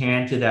as we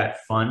can to that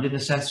fund in a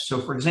sense. So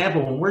for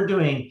example, when we're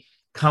doing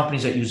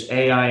companies that use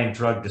AI in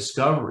drug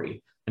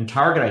discovery and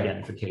target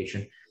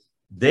identification,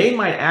 they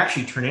might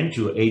actually turn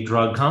into a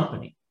drug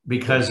company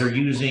because they're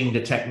using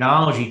the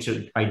technology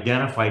to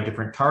identify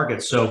different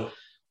targets. So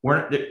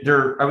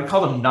I would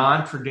call them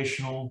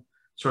non-traditional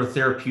sort of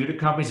therapeutic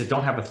companies that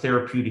don't have a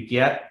therapeutic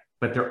yet,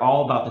 but they're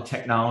all about the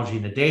technology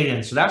and the data.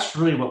 And so that's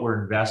really what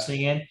we're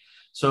investing in.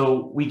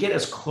 So we get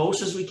as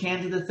close as we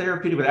can to the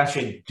therapeutic, but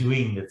actually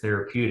doing the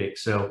therapeutic.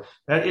 So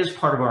that is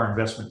part of our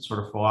investment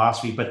sort of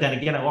philosophy. But then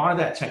again, a lot of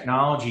that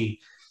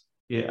technology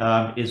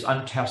is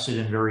untested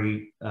and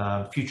very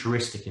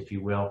futuristic, if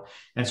you will.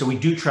 And so we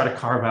do try to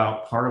carve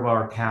out part of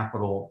our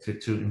capital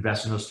to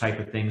invest in those type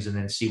of things and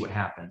then see what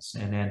happens.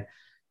 And then,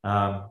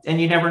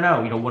 and you never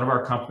know, one of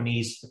our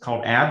companies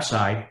called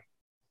Absci,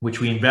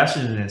 which we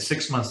invested in and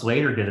 6 months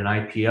later did an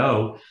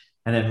IPO,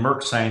 and then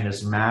Merck signed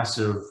this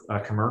massive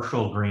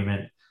commercial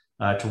agreement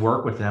to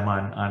work with them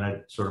on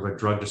a sort of a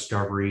drug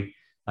discovery,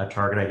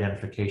 target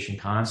identification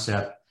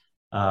concept,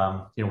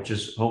 which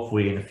is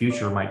hopefully in the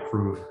future might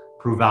prove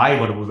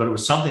valuable, but it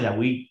was something that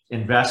we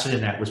invested in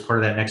that was part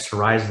of that Next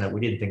Horizon that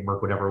we didn't think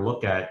Merck would ever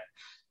look at,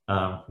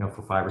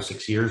 for 5 or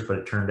 6 years, but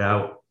it turned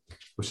out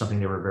was something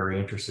they were very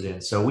interested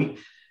in. So we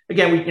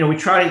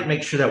try to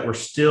make sure that we're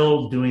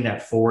still doing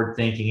that forward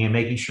thinking and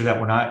making sure that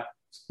we're not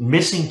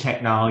missing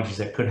technologies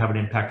that could have an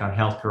impact on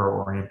healthcare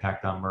or an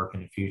impact on Merck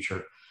in the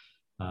future.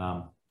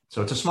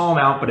 So it's a small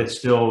amount, but it's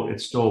still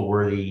a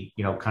worthy,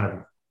 kind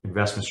of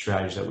investment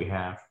strategies that we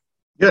have.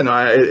 Yeah,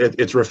 no,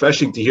 it's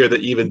refreshing to hear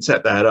that you even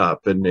set that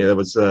up. And it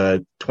was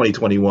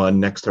 2021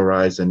 Next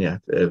Horizon,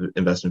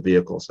 investment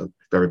vehicle. So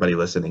for everybody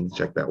listening,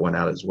 check that one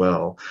out as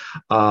well.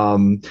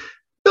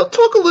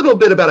 Talk a little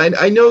bit about,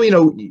 I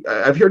know,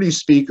 I've heard you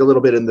speak a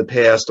little bit in the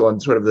past on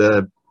sort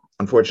of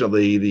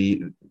unfortunately,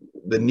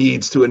 the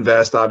needs to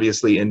invest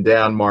obviously in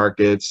down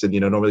markets, and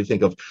normally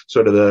think of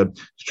sort of the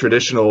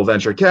traditional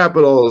venture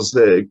capitals,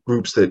 the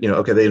groups that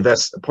they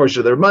invest a portion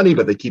of their money,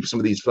 but they keep some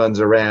of these funds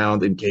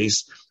around in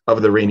case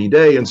of the rainy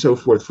day and so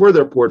forth for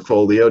their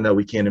portfolio. No,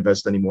 we can't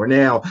invest anymore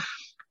now.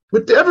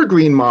 With the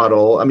evergreen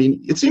model, I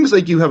mean, it seems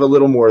like you have a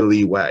little more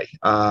leeway,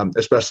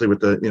 especially with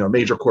the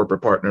major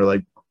corporate partner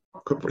like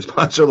corporate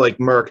sponsor like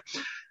Merck.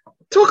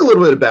 talk a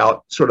little bit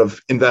about sort of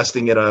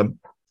investing in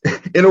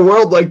a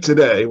world like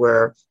today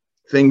where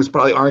things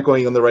probably aren't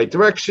going in the right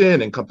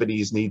direction and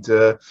companies need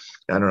to,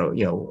 I don't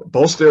know,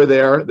 bolster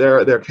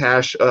their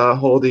cash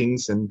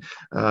holdings and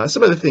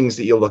some of the things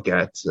that you look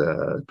at,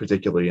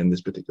 particularly in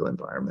this particular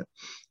environment.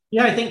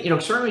 Yeah, I think,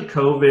 certainly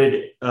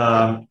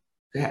COVID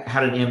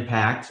had an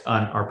impact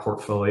on our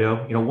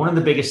portfolio. One of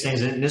the biggest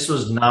things, and this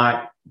was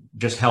not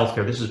just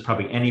healthcare, this is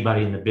probably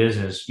anybody in the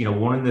business,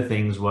 one of the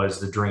things was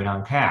the drain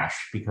on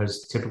cash,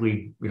 because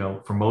typically,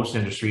 for most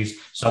industries,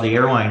 saw the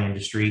airline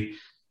industry,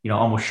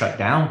 almost shut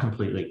down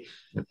completely.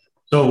 Yep.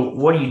 So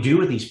what do you do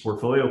with these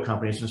portfolio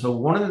companies? And so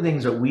one of the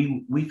things that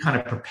we kind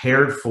of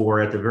prepared for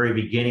at the very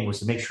beginning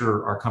was to make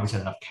sure our companies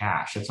had enough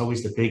cash. That's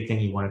always the big thing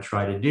you want to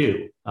try to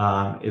do,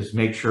 is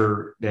make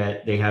sure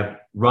that they have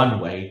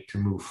runway to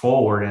move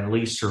forward and at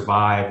least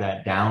survive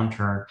that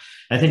downturn.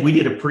 And I think we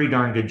did a pretty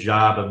darn good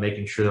job of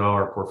making sure that all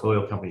our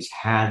portfolio companies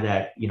had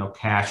that,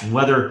 cash. And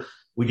whether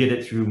we did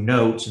it through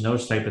notes and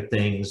those type of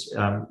things,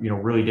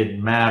 really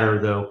didn't matter,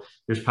 though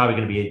there's probably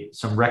going to be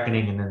some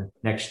reckoning in the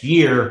next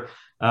year.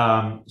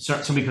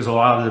 Certainly because a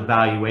lot of the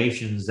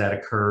valuations that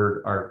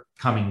occurred are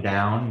coming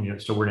down,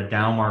 so we're in a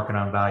down market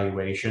on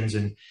valuations,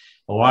 and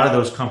a lot of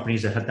those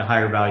companies that have the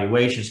higher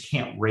valuations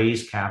can't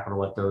raise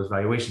capital at those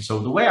valuations. So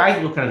the way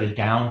I look at a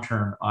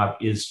downturn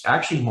is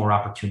actually more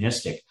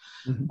opportunistic.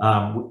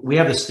 Mm-hmm. We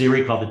have this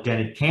theory called the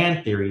dented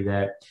can theory,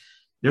 that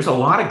there's a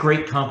lot of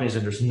great companies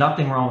and there's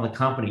nothing wrong with the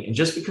company. And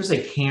just because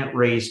they can't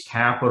raise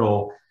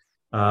capital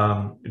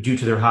due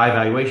to their high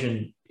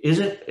valuation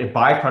isn't a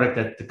byproduct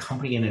that the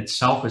company in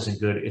itself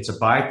isn't good. It's a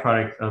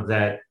byproduct of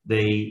that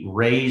they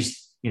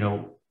raised,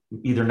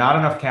 either not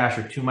enough cash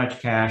or too much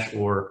cash,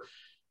 or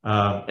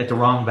at the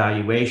wrong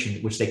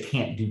valuation, which they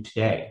can't do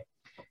today.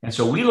 And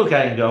so we look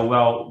at it and go,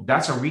 well,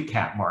 that's a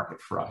recap market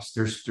for us.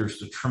 There's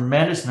a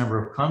tremendous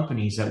number of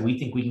companies that we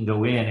think we can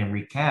go in and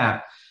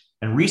recap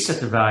and reset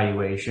the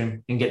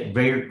valuation and get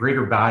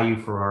greater value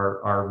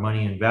for our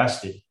money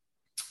invested,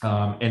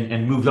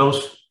 and move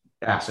those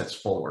assets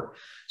forward.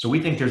 So we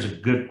think there's a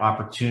good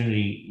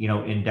opportunity,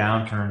 in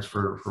downturns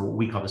for what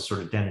we call this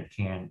sort of dented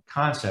can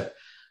concept.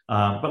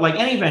 But like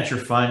any venture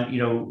fund,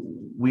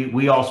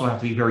 we also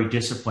have to be very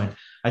disciplined.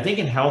 I think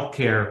in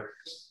healthcare,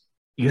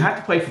 you have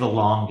to play for the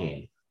long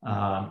game.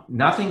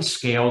 Nothing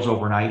scales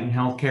overnight in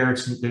healthcare.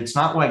 It's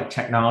not like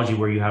technology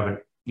where you have a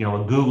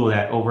Google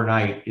that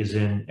overnight is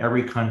in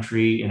every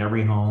country, in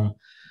every home.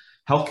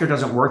 Healthcare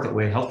doesn't work that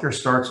way. Healthcare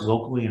starts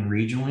locally and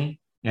regionally.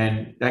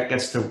 And that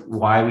gets to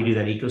why we do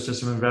that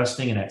ecosystem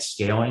investing and that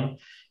scaling,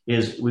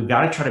 is we've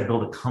got to try to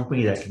build a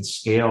company that can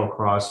scale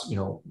across,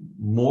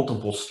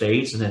 multiple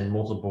states and then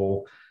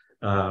multiple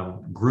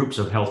groups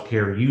of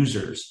healthcare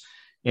users.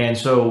 And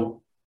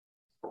so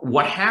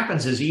what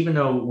happens is, even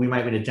though we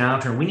might be in a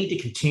downturn, we need to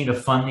continue to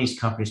fund these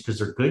companies because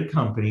they're good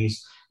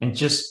companies and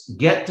just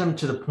get them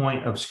to the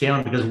point of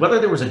scaling, because whether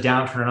there was a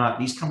downturn or not,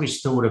 these companies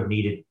still would have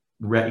needed,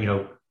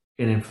 an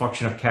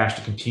inflection of cash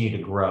to continue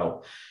to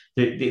grow.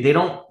 They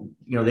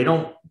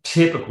don't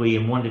typically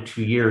in 1 to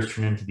 2 years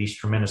turn into these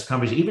tremendous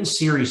companies. Even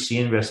Series C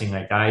investing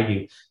like I do,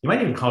 you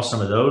might even call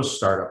some of those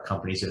startup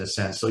companies in a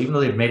sense. So even though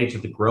they've made it to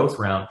the growth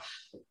round,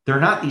 they're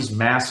not these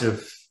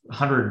massive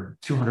 $100,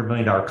 $200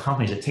 million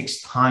companies. It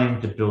takes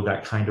time to build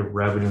that kind of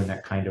revenue and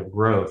that kind of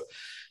growth.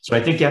 So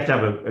I think you have to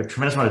have a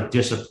tremendous amount of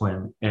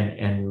discipline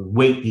and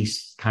wait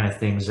these kind of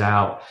things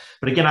out.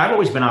 But again, I've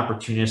always been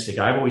opportunistic.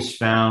 I've always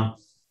found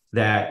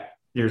that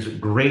there's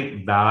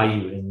great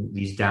value in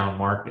these down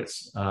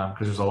markets, because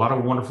there's a lot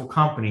of wonderful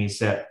companies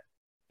that,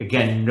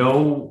 again,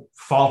 no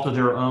fault of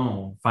their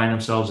own, find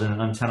themselves in an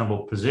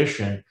untenable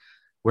position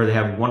where they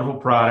have wonderful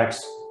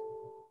products,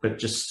 but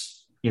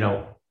just,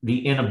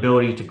 the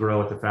inability to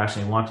grow at the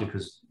fashion they want to,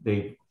 because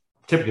they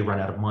typically run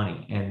out of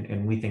money.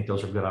 And we think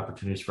those are good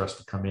opportunities for us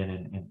to come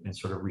in and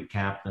sort of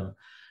recap them.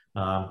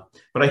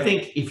 But I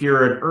think if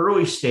you're an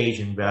early stage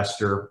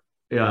investor,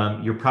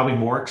 you're probably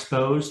more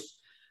exposed.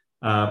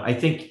 I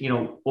think,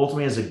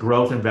 ultimately as a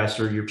growth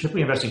investor, you're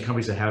typically investing in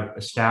companies that have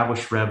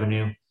established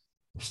revenue,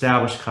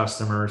 established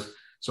customers.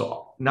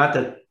 So not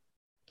that,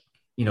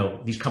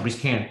 these companies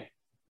can't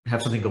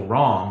have something go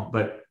wrong,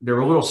 but they're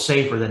a little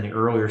safer than the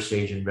earlier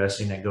stage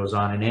investing that goes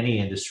on in any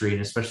industry,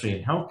 and especially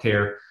in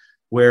healthcare,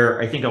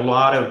 where I think a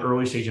lot of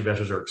early stage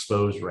investors are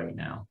exposed right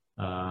now,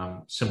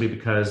 simply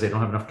because they don't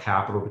have enough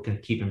capital to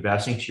keep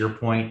investing. To your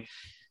point,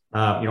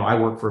 I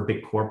work for a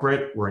big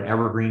corporate. We're an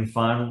evergreen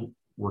fund.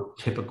 We're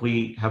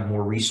typically have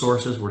more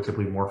resources. We're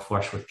typically more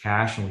flush with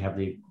cash, and we have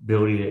the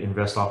ability to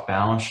invest off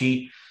balance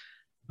sheet.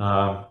 In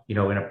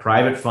a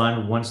private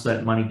fund, once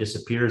that money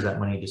disappears, that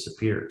money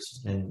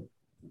disappears. And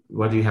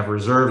whether you have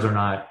reserves or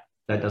not,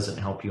 that doesn't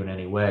help you in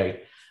any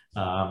way.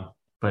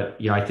 But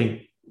I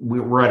think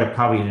we're at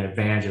probably an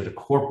advantage at the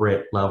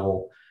corporate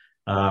level.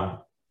 I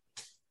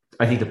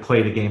think to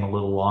play the game a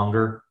little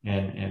longer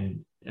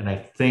and I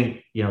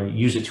think,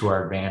 use it to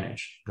our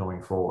advantage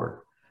going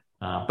forward.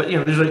 But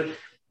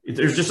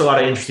there's just a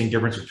lot of interesting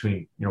difference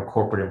between,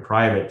 corporate and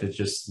private that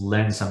just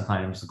lends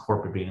sometimes the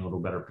corporate being in a little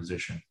better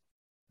position.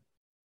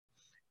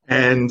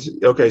 And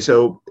okay,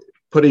 so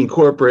putting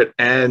corporate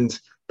and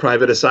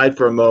private aside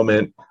for a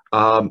moment,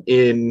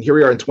 here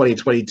we are in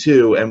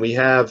 2022, and we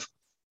have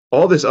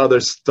all this other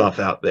stuff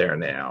out there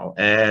now.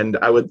 And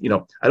I would, you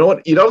don't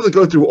have to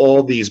go through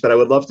all these, but I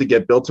would love to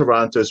get Bill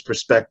Taranto's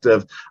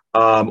perspective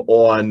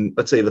on,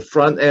 let's say, the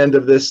front end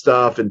of this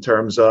stuff in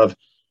terms of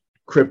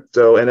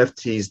crypto,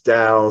 NFTs,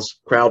 DAOs,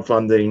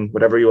 crowdfunding,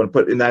 whatever you want to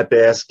put in that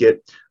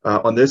basket.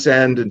 On this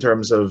end, in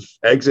terms of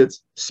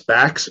exits,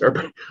 SPACs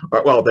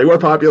well, they were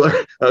popular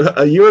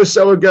a year or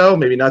so ago,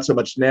 maybe not so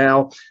much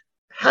now.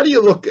 How do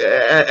you look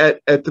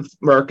at the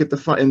market,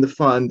 in the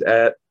fund,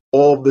 at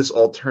all of this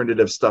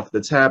alternative stuff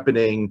that's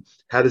happening?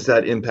 How does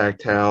that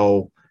impact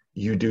how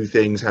you do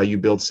things, how you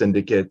build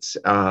syndicates,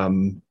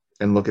 and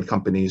look at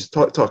companies?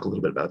 Talk a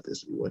little bit about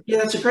this, if you would. Yeah,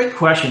 that's a great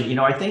question.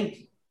 I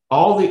think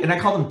and I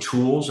call them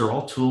tools, or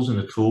all tools in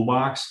the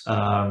toolbox,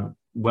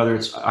 whether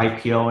it's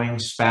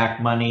IPOing,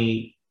 SPAC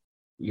money,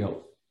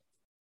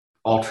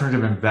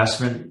 alternative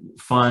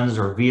investment funds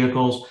or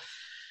vehicles.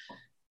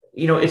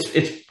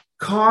 It's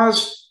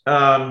caused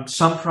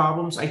some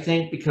problems, I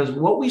think, because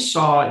what we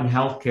saw in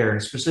healthcare,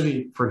 and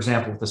specifically, for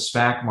example, with the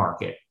SPAC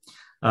market,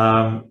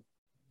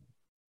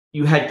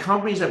 you had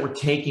companies that were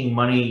taking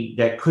money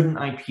that couldn't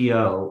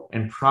IPO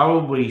and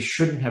probably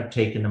shouldn't have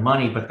taken the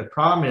money. But the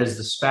problem is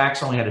the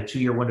SPACs only had a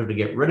 2-year window to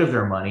get rid of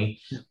their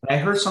money. And I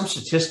heard some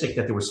statistic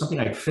that there was something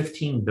like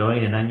 $15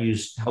 billion in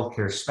unused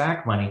healthcare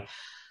SPAC money.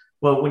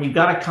 Well, when you've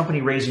got a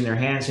company raising their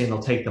hand saying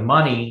they'll take the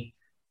money,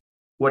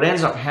 what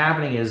ends up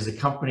happening is the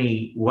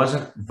company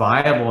wasn't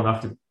viable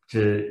enough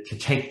to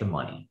take the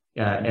money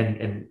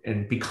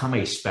and become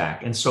a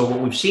SPAC. And so what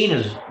we've seen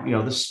is,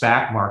 the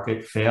SPAC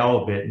market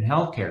fail a bit in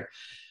healthcare.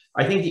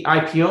 I think the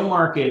IPO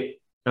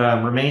market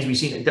remains to be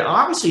seen. The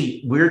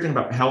obviously weird thing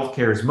about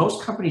healthcare is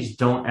most companies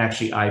don't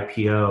actually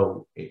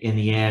IPO in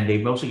the end. They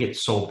mostly get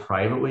sold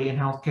privately in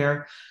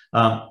healthcare.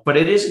 But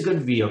it is a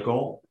good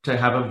vehicle to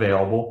have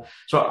available.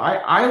 So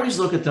I always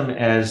look at them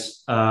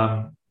as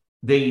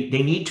they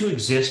need to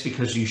exist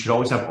because you should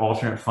always have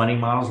alternate funding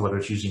models, whether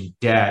it's using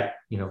debt,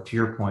 to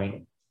your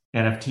point,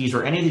 NFTs,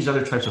 or any of these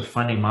other types of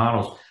funding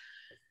models,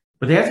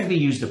 but they have to be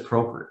used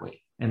appropriately.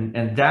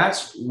 And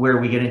that's where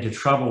we get into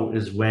trouble,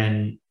 is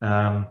when,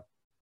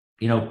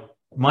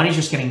 money's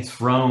just getting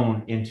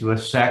thrown into a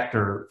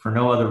sector for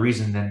no other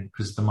reason than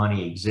because the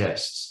money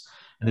exists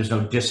and there's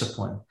no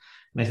discipline.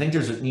 And I think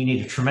you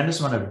need a tremendous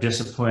amount of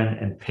discipline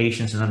and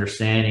patience and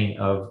understanding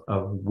of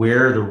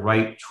where the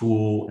right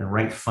tool and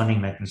right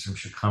funding mechanism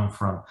should come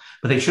from.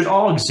 But they should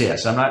all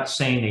exist. I'm not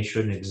saying they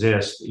shouldn't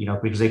exist,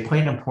 because they play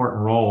an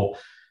important role,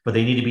 but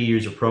they need to be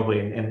used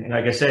appropriately. And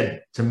like I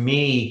said, to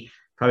me,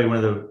 probably one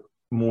of the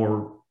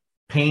more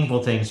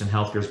painful things in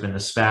healthcare has been the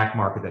SPAC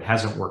market that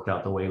hasn't worked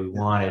out the way we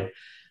wanted.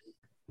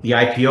 The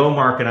IPO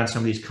market on some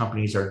of these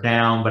companies are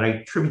down, but I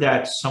attribute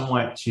that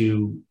somewhat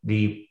to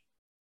the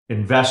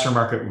investor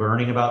market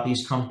learning about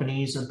these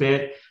companies a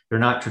bit. They're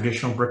not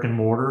traditional brick and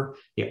mortar.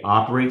 They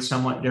operate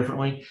somewhat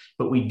differently,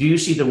 but we do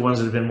see the ones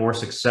that have been more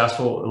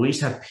successful at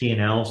least have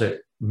P&Ls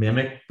that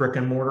mimic brick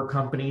and mortar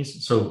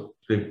companies. So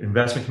the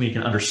investment community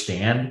can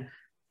understand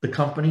the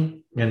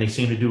company, and they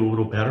seem to do a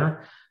little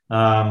better.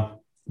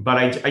 But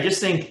I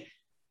just think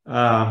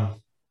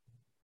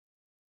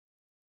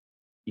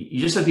you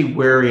just have to be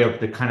wary of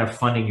the kind of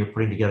funding you're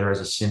putting together as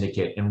a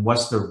syndicate and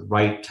what's the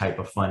right type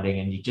of funding.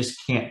 And you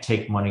just can't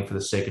take money for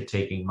the sake of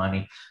taking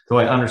money. Though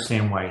I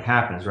understand why it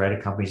happens, right?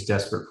 A company's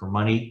desperate for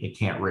money. It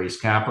can't raise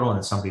capital, and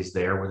then somebody's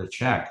there with a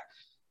check,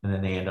 and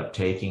then they end up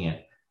taking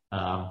it.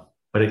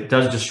 But it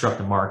does disrupt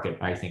the market,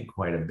 I think,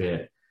 quite a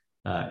bit,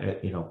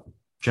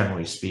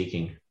 generally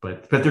speaking.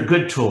 But they're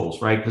good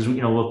tools, right? Because,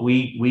 look,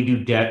 we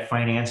do debt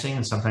financing,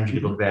 and sometimes you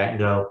can look back and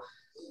go,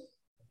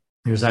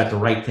 was that the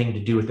right thing to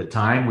do at the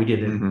time? We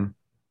did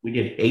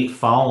 8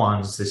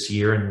 follow-ons this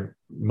year, and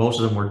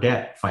most of them were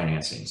debt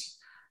financings,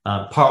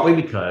 partly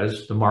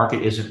because the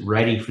market isn't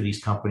ready for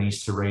these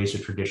companies to raise a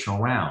traditional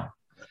round.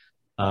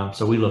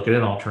 So we look at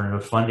an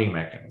alternative funding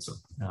mechanism,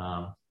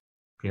 and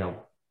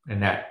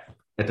that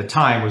at the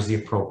time was the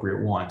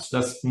appropriate one.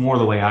 So that's more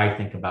the way I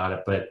think about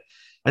it. But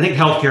I think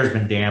healthcare has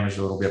been damaged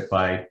a little bit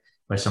by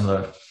some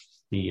of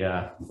the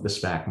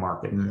SPAC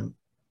market. Mm-hmm.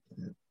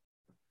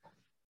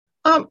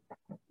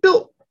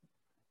 Bill,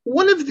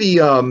 one of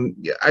the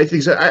I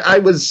think I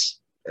was,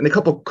 in a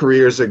couple of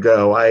careers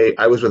ago,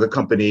 I was with a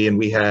company, and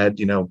we had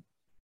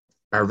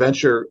our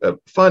venture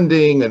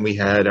funding, and we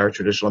had our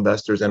traditional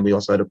investors, and we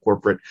also had a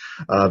corporate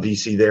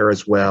VC there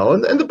as well.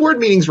 And the board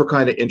meetings were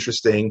kind of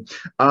interesting.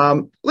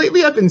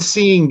 Lately, I've been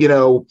seeing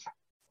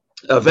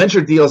venture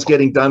deals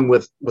getting done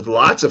with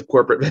lots of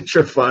corporate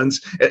venture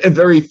funds and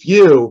very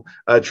few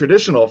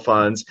traditional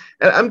funds.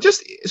 And I'm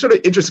just sort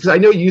of interested, because I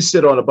know you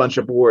sit on a bunch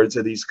of boards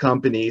of these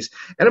companies,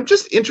 and I'm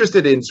just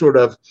interested in sort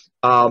of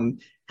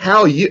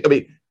how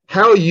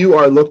you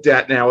are looked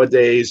at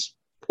nowadays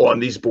on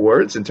these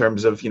boards in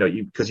terms of,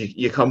 because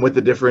you come with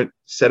a different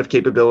set of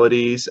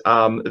capabilities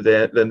than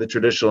the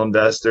traditional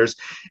investors.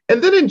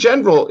 And then in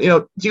general,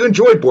 do you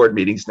enjoy board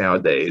meetings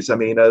nowadays? I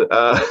mean,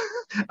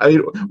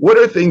 what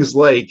are things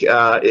like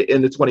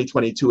in the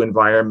 2022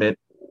 environment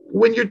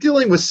when you're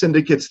dealing with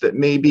syndicates that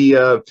may be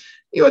a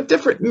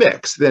different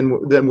mix than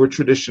we're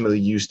traditionally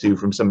used to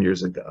from some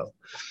years ago?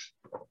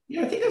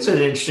 Yeah, I think that's an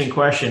interesting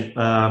question.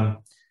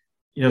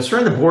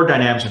 Certainly the board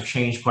dynamics have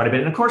changed quite a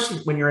bit. And of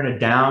course, when you're in a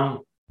down,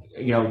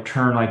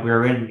 turn like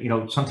we're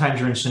in, sometimes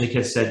you're in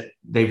syndicates that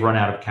they've run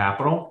out of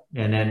capital.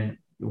 And then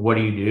what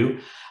do?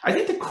 I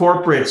think the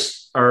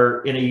corporates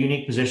are in a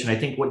unique position. I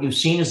think what you've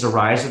seen is the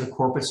rise of the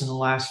corporates in the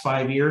last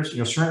 5 years.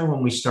 Certainly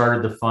when we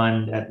started the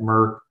fund at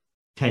Merck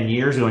 10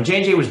 years ago, and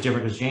J&J was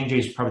different because J&J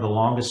is probably the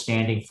longest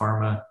standing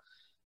pharma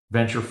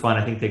venture fund.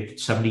 I think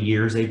 70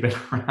 years they've been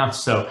around.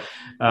 So,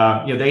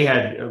 they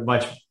had a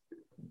much,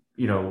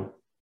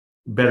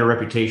 better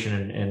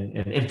reputation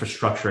and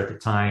infrastructure at the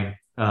time.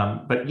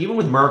 But even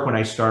with Merck, when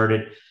I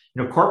started,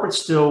 corporates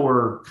still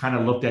were kind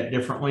of looked at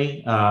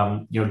differently.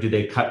 Do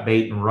they cut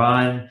bait and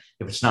run?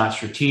 If it's not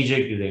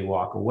strategic, do they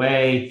walk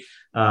away?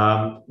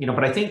 But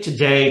I think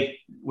today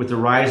with the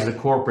rise of the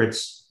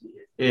corporates,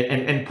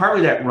 and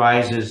partly that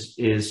rise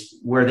is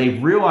where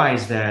they've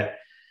realized that,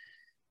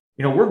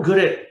 we're good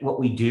at what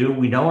we do.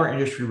 We know our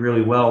industry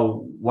really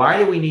well. Why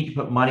do we need to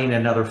put money in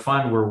another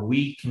fund where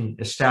we can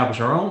establish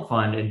our own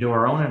fund and do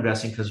our own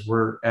investing because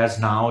we're as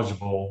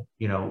knowledgeable,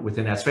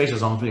 within that space,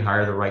 as long as we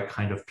hire the right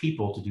kind of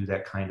people to do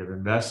that kind of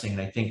investing.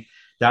 And I think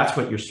that's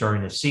what you're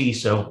starting to see.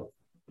 So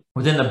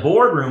within the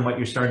boardroom, what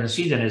you're starting to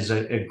see then is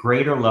a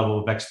greater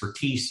level of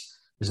expertise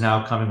is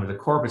now coming with the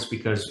corporates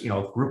because,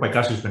 a group like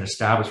us who's been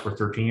established for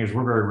 13 years,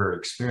 we're very, very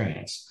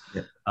experienced.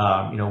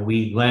 Yeah.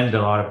 We lend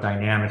a lot of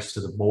dynamics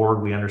to the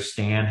board. We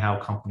understand how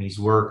companies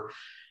work.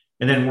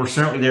 And then we're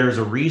certainly there as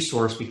a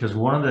resource because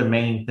one of the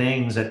main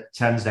things that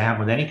tends to happen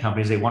with any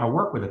company is they want to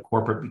work with a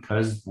corporate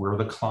because we're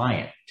the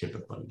client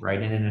typically,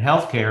 right? And in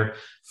healthcare,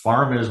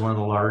 pharma is one of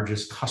the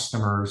largest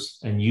customers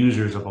and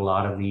users of a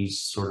lot of these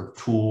sort of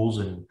tools,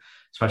 and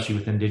especially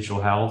within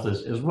digital health,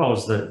 as well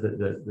as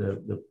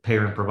the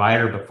payer and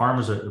provider, but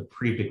pharma is a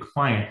pretty big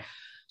client.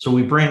 So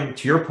we bring,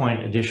 to your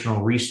point,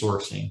 additional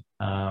resourcing,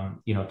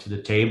 to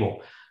the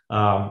table.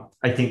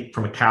 I think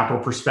from a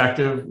capital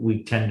perspective,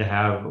 we tend to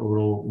have a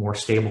little more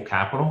stable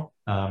capital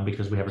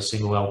because we have a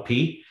single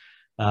LP.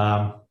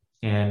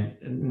 And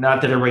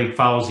not that everybody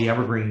follows the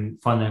evergreen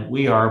fund that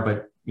we are,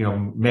 but,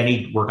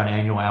 many work on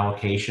annual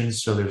allocations.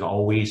 So there's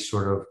always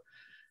sort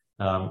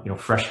of,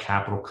 fresh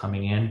capital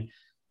coming in.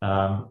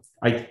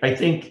 I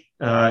think,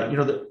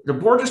 the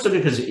board just did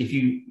it because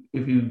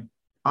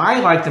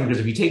I like them because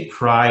if you take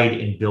pride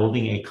in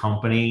building a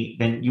company,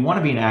 then you want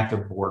to be an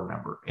active board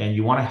member and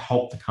you want to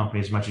help the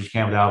company as much as you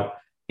can without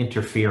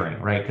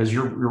interfering, right? Because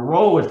your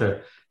role at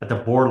the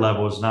board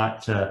level is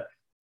not to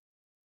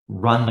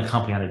run the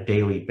company on a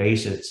daily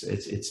basis.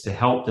 It's to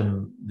help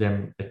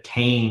them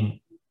attain,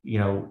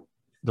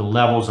 the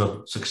levels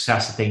of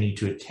success that they need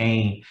to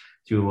attain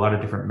through a lot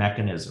of different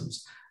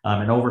mechanisms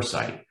and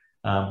oversight.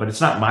 But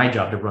it's not my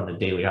job to run the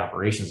daily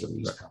operations of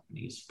these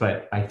companies.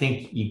 But I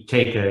think you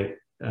take an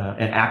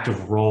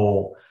active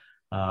role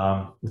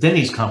within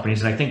these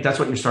companies, and I think that's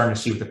what you're starting to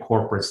see with the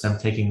corporates, them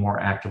taking more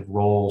active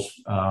roles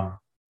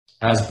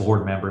as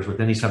board members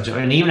within these subjects,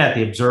 and even at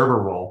the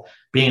observer role,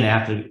 being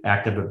an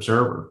active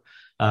observer.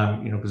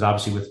 Because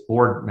obviously with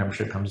board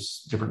membership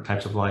comes different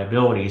types of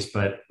liabilities,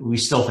 but we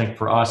still think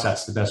for us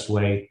that's the best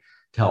way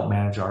to help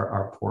manage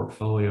our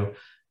portfolio.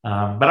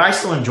 But I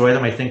still enjoy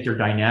them. I think they're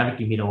dynamic.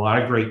 You meet a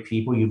lot of great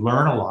people. You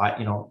learn a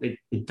lot.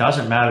 It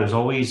doesn't matter. There's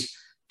always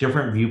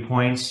different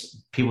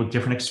viewpoints, people with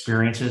different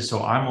experiences.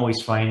 So I'm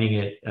always finding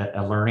it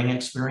a learning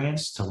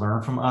experience to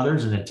learn from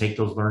others and then take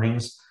those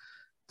learnings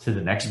to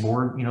the next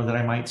board, that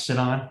I might sit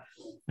on.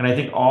 And I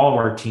think all of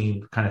our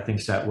team kind of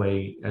thinks that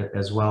way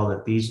as well,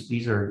 that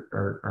these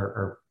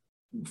are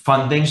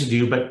fun things to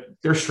do, but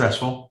they're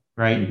stressful,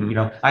 right?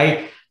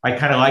 Mm-hmm. I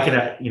kind of like it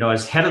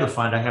as head of the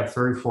fund, I have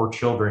 34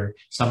 children.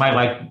 Some I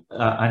like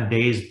on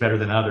days better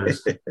than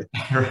others,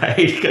 right?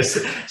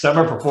 Because some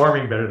are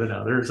performing better than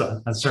others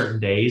on certain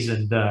days.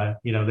 And,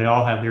 they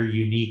all have their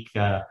unique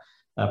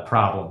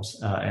problems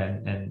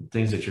and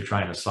things that you're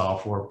trying to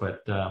solve for.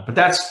 But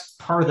that's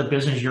part of the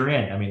business you're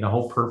in. I mean, the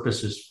whole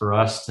purpose is for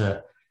us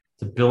to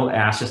build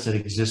assets that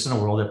exist in a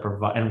world that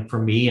provide, and for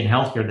me in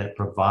healthcare, that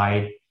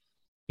provide,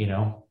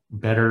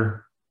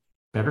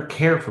 better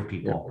care for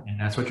people. Yeah.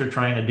 And that's what you're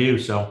trying to do.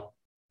 So,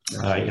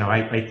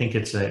 I think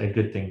it's a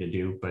good thing to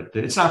do, but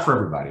it's not for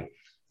everybody.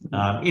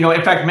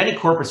 In fact, many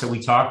corporates that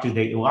we talk to,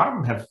 a lot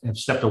of them have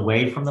stepped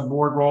away from the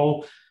board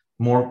role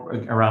more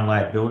around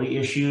liability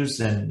issues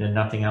than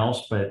nothing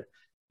else. But,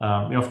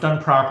 if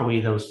done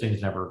properly, those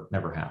things never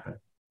happen.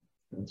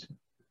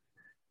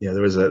 Yeah,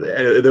 there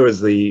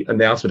was the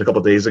announcement a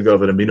couple of days ago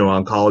of an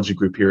immuno-oncology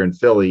group here in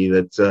Philly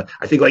that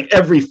I think like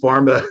every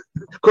pharma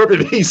corporate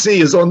VC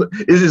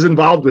is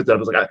involved with them. I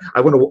was like, I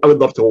would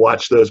love to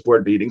watch those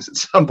board meetings at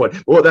some point.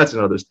 Well, that's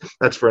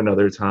for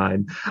another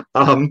time.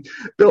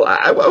 Bill,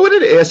 I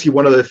wanted to ask you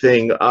one other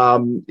thing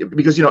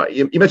because you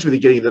mentioned at the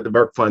beginning that the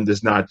Merck Fund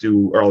does not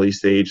do early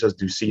stage, doesn't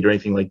do seed or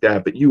anything like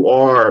that, but you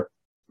are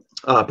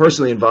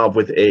personally involved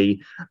with a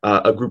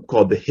group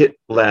called the HIT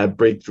Lab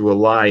Breakthrough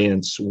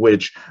Alliance,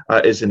 which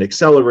is an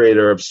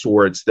accelerator of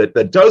sorts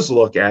that does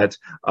look at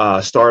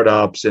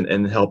startups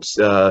and helps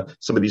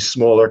some of these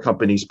smaller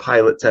companies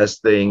pilot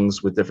test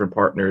things with different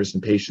partners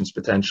and patients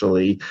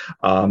potentially,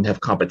 have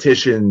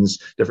competitions,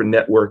 different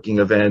networking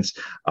events.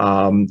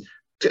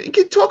 Can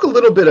you talk a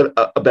little bit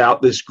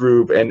about this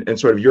group and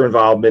sort of your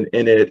involvement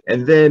in it?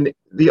 And then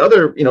the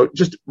other,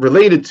 just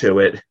related to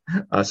it,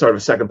 sort of a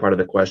second part of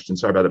the question,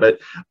 sorry about it, but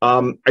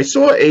I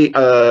saw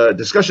a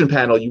discussion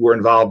panel you were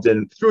involved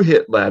in through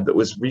HIT Lab that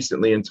was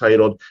recently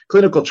entitled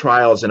Clinical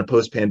Trials in a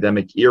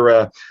Post-Pandemic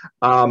Era.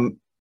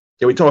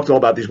 We talked all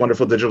about these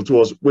wonderful digital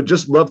tools. Would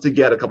just love to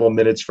get a couple of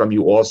minutes from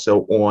you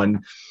also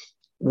on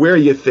where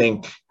you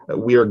think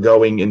we are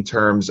going in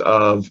terms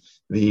of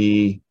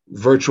the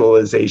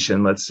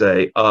virtualization, let's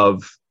say,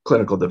 of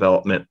clinical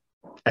development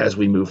as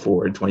we move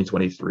forward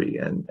 2023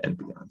 and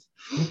beyond.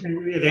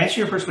 Okay, to answer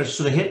your first question,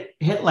 so the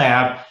HIT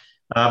Lab,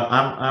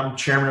 I'm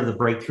chairman of the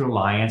Breakthrough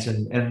Alliance,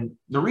 and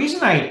the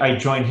reason I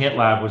joined HIT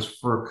Lab was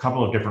for a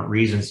couple of different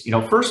reasons.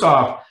 First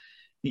off,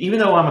 even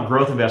though I'm a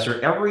growth investor,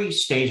 every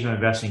stage of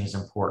investing is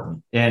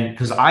important, and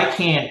because I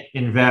can't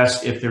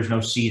invest if there's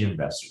no seed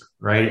investor,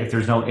 right? If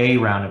there's no A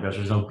round investor,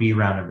 there's no B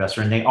round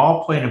investor, and they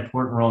all play an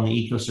important role in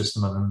the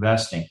ecosystem of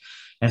investing.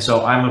 And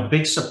so I'm a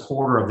big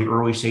supporter of the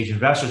early stage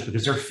investors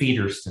because they're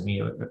feeders to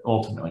me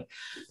ultimately.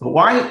 But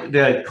why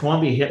the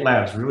Columbia HIT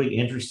Lab is really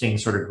interesting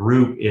sort of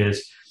group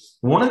is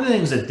one of the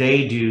things that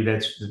they do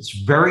that's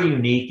very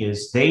unique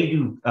is they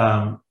do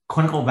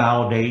clinical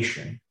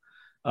validation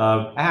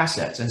of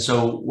assets. And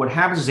so what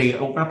happens is they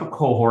open up a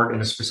cohort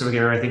in a specific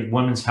area. I think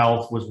women's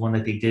health was one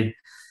that they did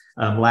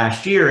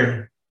last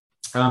year.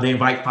 And they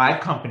invite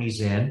 5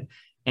 companies in,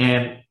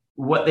 and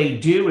what they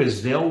do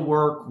is they'll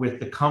work with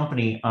the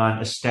company on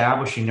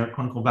establishing their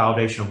clinical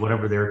validation of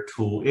whatever their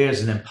tool is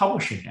and then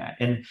publishing that.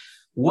 And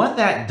what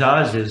that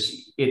does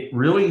is it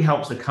really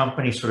helps the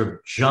company sort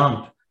of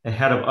jump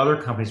ahead of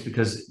other companies,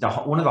 because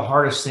one of the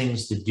hardest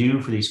things to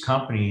do for these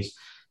companies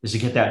is to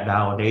get that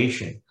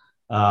validation.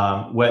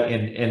 And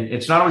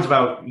it's not always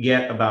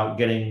about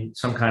getting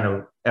some kind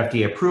of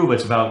FDA approval.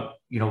 It's about,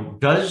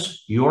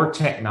 does your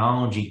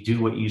technology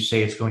do what you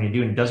say it's going to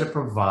do? And does it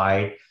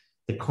provide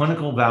the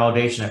clinical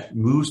validation that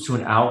moves to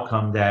an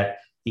outcome that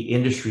the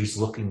industry is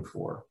looking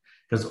for?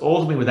 Because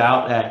ultimately,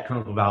 without that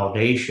clinical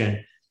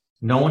validation,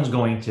 no one's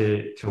going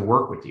to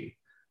work with you.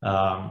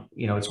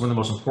 It's one of the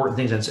most important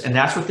things. And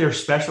that's what their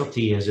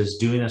specialty is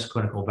doing this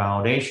clinical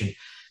validation.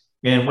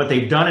 And what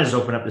they've done is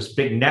open up this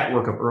big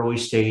network of early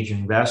stage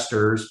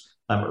investors,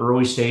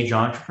 early stage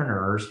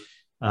entrepreneurs,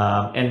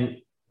 and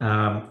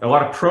a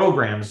lot of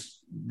programs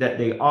that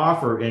they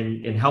offer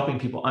in helping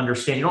people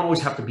understand. You don't always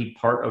have to be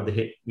part of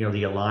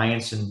the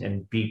alliance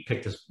and be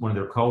picked as one of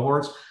their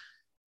cohorts.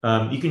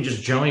 You can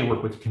just generally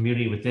work with the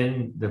community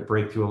within the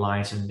Breakthrough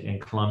Alliance and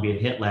Columbia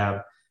HIT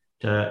Lab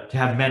to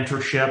have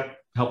mentorship,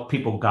 help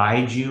people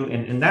guide you.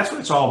 And that's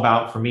what it's all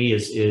about for me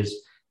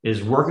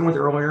is working with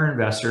earlier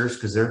investors,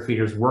 because they're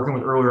feeders, working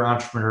with earlier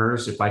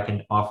entrepreneurs, if I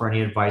can offer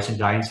any advice and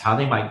guidance, how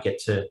they might get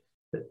to,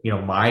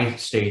 my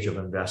stage of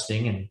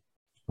investing and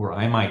where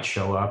I might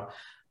show up.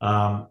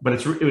 But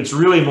it's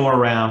really more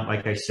around,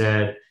 like I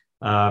said,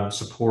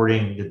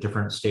 supporting the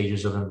different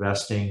stages of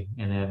investing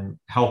and then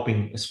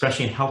helping,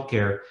 especially in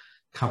healthcare,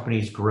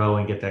 companies grow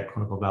and get that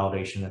clinical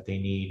validation that they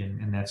need.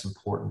 And that's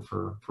important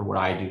for what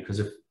I do,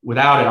 because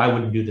without it, I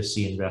wouldn't do the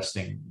C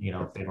investing,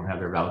 if they don't have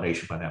their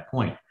validation by that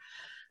point.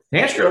 To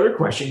answer your other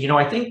question,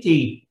 I think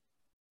the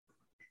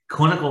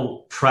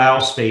clinical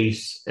trial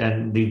space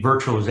and the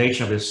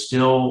virtualization of it is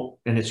still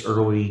in its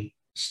early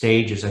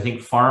stages. I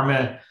think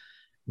pharma,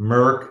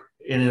 Merck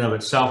in and of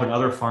itself, and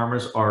other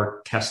pharmas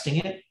are testing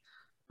it.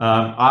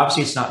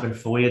 Obviously, it's not been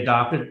fully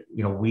adopted.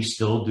 We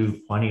still do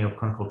plenty of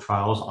clinical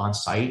trials on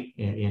site.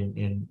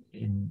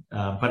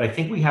 But I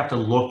think we have to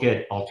look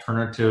at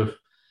alternative.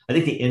 I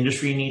think the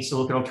industry needs to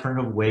look at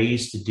alternative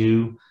ways to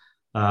do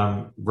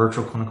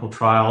virtual clinical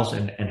trials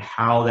and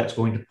how that's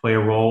going to play a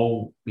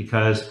role,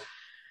 because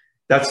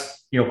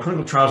that's,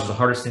 clinical trials is the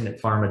hardest thing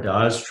that pharma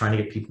does, trying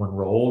to get people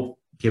enrolled,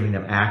 giving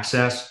them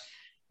access.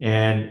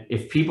 And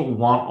if people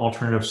want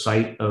alternative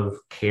site of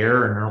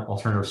care and an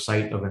alternative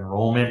site of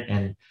enrollment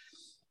and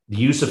the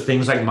use of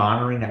things like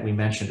monitoring that we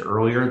mentioned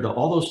earlier,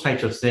 all those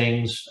types of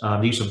things,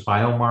 the use of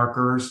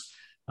biomarkers,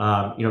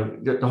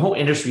 the whole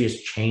industry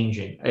is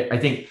changing. I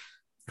think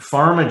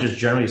pharma just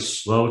generally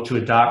is slow to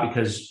adopt,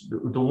 because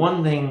the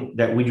one thing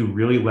that we do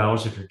really well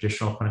is a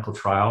traditional clinical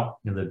trial,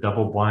 the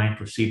double-blind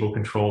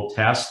placebo-controlled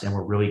test, and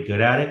we're really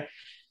good at it.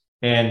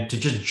 And to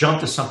just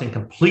jump to something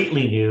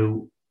completely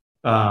new,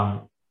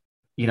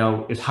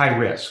 is high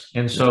risk.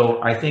 And so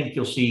I think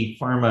you'll see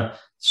pharma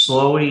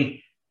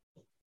slowly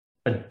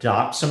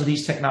adopt some of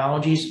these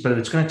technologies, but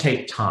it's going to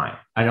take time.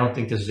 I don't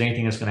think this is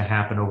anything that's going to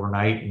happen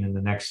overnight and in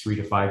the next 3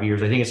 to 5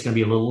 years. I think it's going to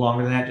be a little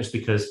longer than that, just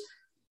because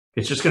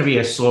it's just going to be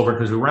a slower,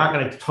 because we're not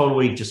going to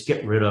totally just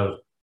get rid of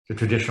the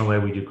traditional way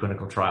we do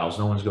clinical trials.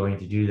 No one's going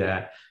to do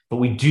that. But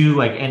we do,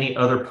 like any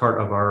other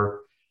part of our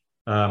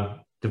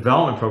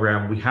development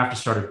program, we have to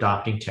start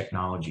adopting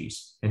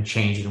technologies and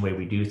changing the way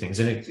we do things.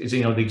 And it's,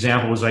 the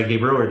example was I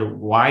gave earlier,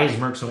 why is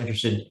Merck so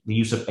interested in the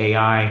use of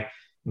AI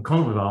in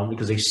clinical development?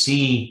 Because they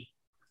see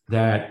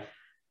that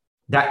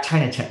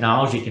kind of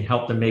technology can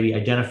help them maybe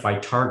identify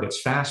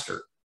targets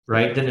faster,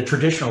 right, than the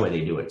traditional way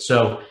they do it.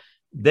 So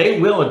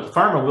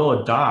pharma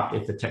will adopt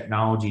if the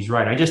technology is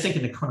right. I just think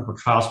in the clinical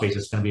trial space,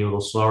 it's going to be a little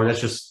slower. That's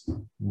just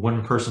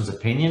one person's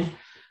opinion.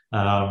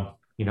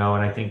 And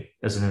I think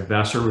as an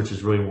investor, which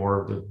is really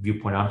more the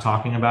viewpoint I'm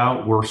talking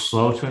about, we're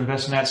slow to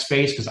invest in that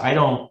space because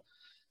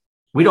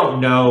we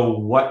don't know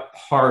what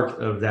part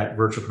of that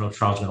virtual clinical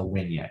trial is going to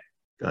win yet.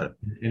 Got it.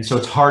 And so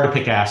it's hard to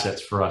pick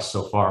assets for us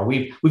so far.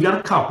 We've done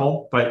a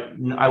couple, but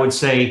I would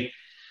say,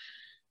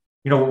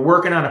 we're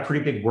working on a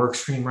pretty big work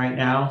stream right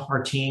now,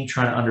 our team,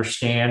 trying to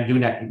understand,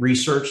 doing that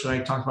research that I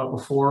talked about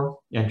before,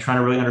 and trying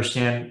to really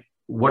understand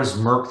what does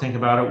Merck think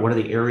about it? What are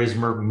the areas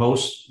Merck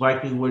most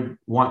likely would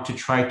want to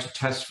try to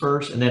test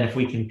first? And then if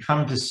we can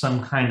come to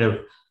some kind of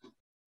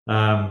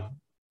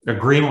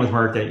agreement with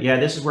Merck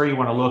that, this is where you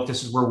want to look,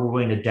 this is where we're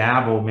willing to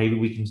dabble, maybe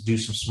we can do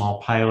some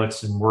small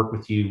pilots and work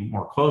with you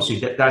more closely.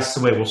 That's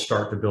the way we'll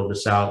start to build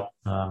this out.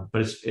 But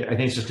I think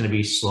it's just going to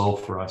be slow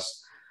for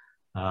us.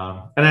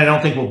 And I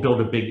don't think we'll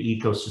build a big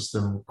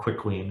ecosystem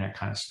quickly in that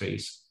kind of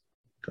space.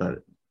 Got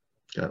it.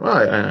 Well,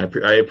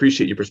 I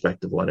appreciate your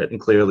perspective on it, and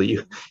clearly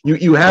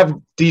you have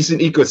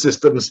decent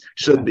ecosystems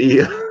should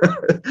the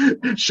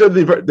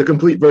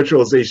complete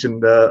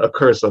virtualization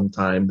occur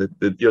sometime.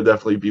 That you'll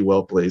definitely be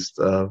well placed.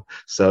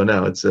 So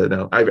no, it's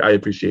no. I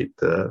appreciate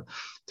to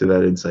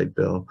that insight,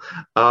 Bill.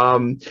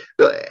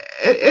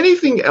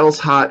 Anything else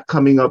hot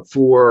coming up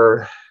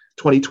for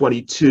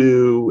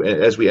 2022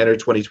 as we enter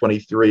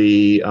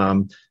 2023?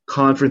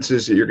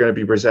 Conferences that you're going to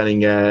be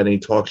presenting at, any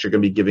talks you're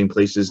going to be giving,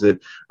 places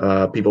that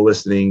people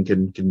listening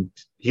can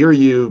hear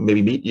you,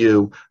 maybe meet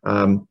you,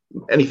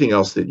 anything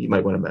else that you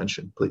might want to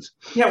mention, please?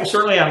 Yeah, well,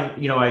 certainly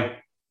I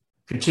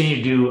continue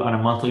to do on a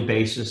monthly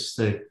basis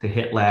the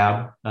HIT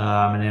Lab,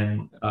 and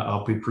then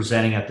I'll be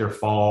presenting at their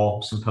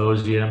fall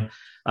symposium.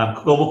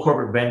 Global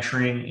Corporate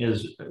Venturing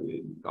is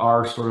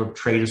our sort of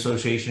trade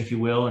association, if you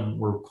will, and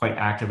we're quite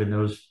active in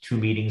those two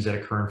meetings that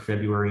occur in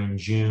February and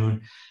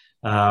June.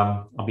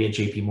 I'll be at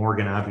JP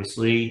Morgan,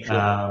 obviously.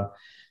 Sure.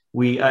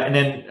 And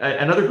then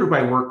another group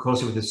I work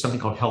closely with is something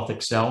called Health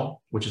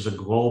Excel, which is a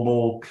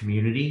global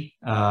community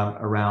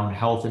around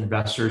health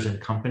investors and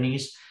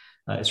companies.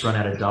 It's run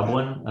out of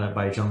Dublin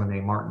by a gentleman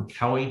named Martin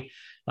Kelly.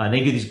 And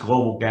they do these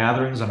global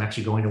gatherings. I'm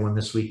actually going to one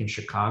this week in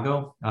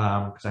Chicago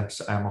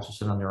because I'm also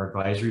sitting on their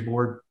advisory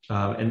board.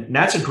 And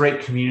that's a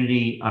great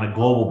community on a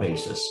global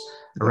basis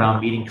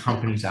around meeting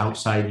companies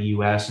outside the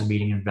U.S. and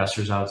meeting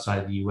investors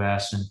outside the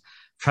U.S. and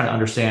trying to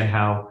understand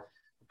how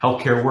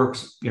healthcare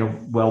works,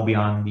 well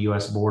beyond the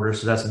U.S. border.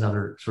 So that's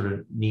another sort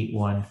of neat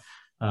one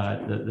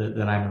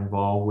that I'm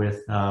involved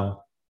with.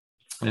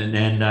 And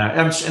then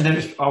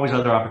there's always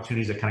other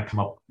opportunities that kind of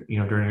come up,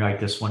 during like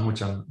this one,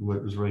 which I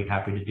was really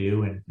happy to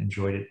do and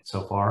enjoyed it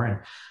so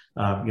far.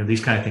 And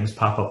these kind of things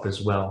pop up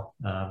as well.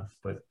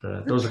 But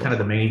those are kind of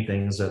the main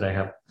things that I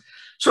have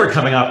sort of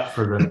coming up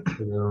for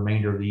the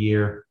remainder of the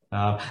year.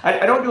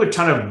 I don't do a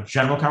ton of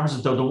general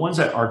conferences, though. The ones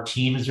that our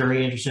team is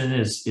very interested in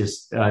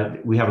is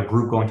we have a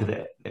group going to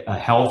the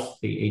health,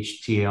 the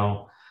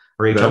HTL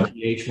or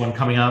HLTH one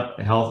coming up.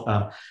 Health.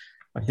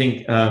 I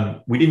think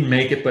we didn't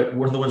make it, but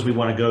one of the ones we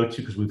want to go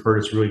to because we've heard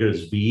it's really good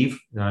is ViiV.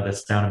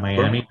 That's down in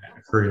Miami.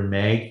 I've heard in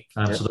May.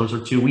 So those are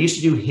two. We used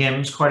to do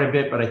HIMSS quite a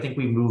bit, but I think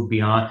we moved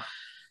beyond.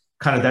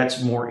 Kind of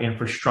that's more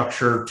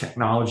infrastructure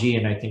technology,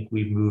 and I think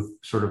we've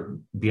moved sort of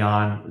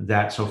beyond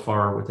that so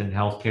far within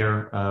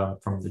healthcare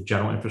from the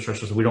general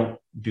infrastructure. So we don't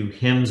do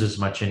HIMSS as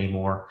much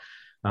anymore.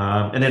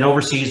 And then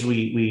overseas,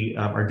 we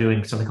are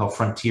doing something called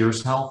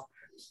Frontiers Health,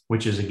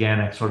 which is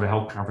again a sort of a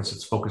health conference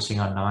that's focusing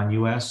on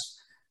non-U.S.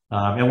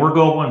 And we're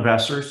global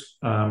investors.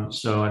 So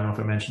I don't know if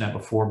I mentioned that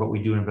before, but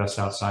we do invest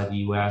outside the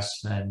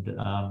U.S. and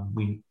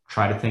we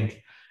try to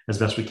think as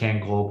best we can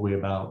globally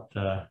about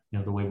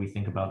the way we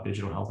think about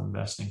digital health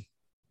investing.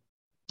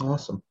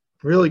 Awesome.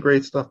 Really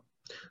great stuff.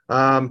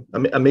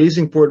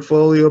 Amazing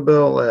portfolio,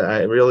 Bill.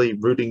 I'm really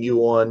rooting you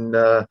on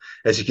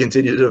as you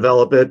continue to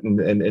develop it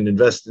and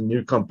invest in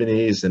new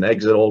companies and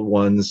exit old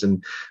ones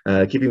and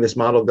keeping this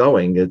model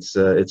going. It's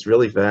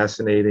really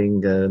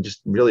fascinating.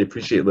 Just really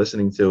appreciate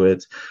listening to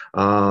it.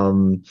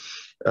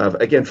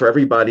 Again, for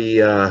everybody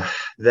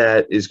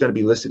that is going to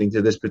be listening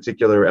to this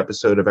particular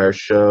episode of our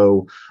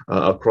show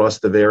across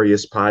the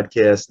various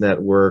podcast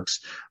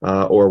networks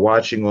or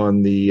watching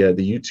on the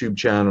YouTube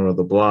channel or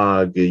the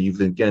blog,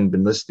 you've again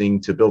been listening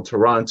to Bill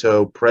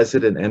Taranto,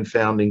 president and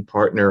founding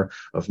partner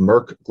of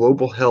Merck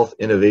Global Health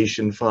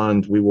Innovation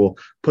Fund. We will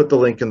put the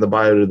link in the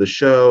bio to the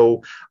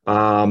show.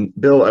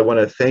 Bill, I want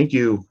to thank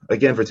you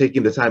again for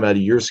taking the time out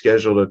of your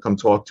schedule to come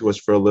talk to us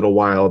for a little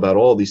while about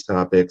all these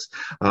topics.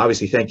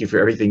 Obviously, thank you for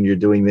everything you're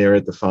doing there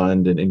at the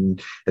fund.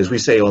 And as we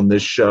say on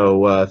this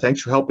show,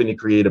 thanks for helping to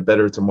create a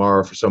better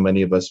tomorrow for so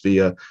many of us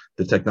via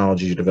the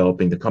technologies you're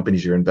developing, the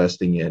companies you're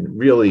investing in.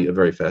 Really a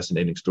very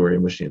fascinating story.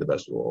 I'm wishing you the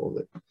best of all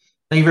of it.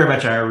 Thank you very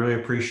much. I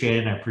really appreciate it.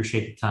 And I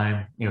appreciate the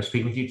time,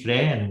 speaking with you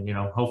today. And,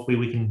 hopefully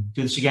we can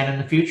do this again in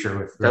the future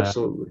with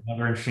Absolutely.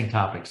 other interesting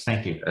topics.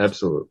 Thank you.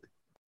 Absolutely.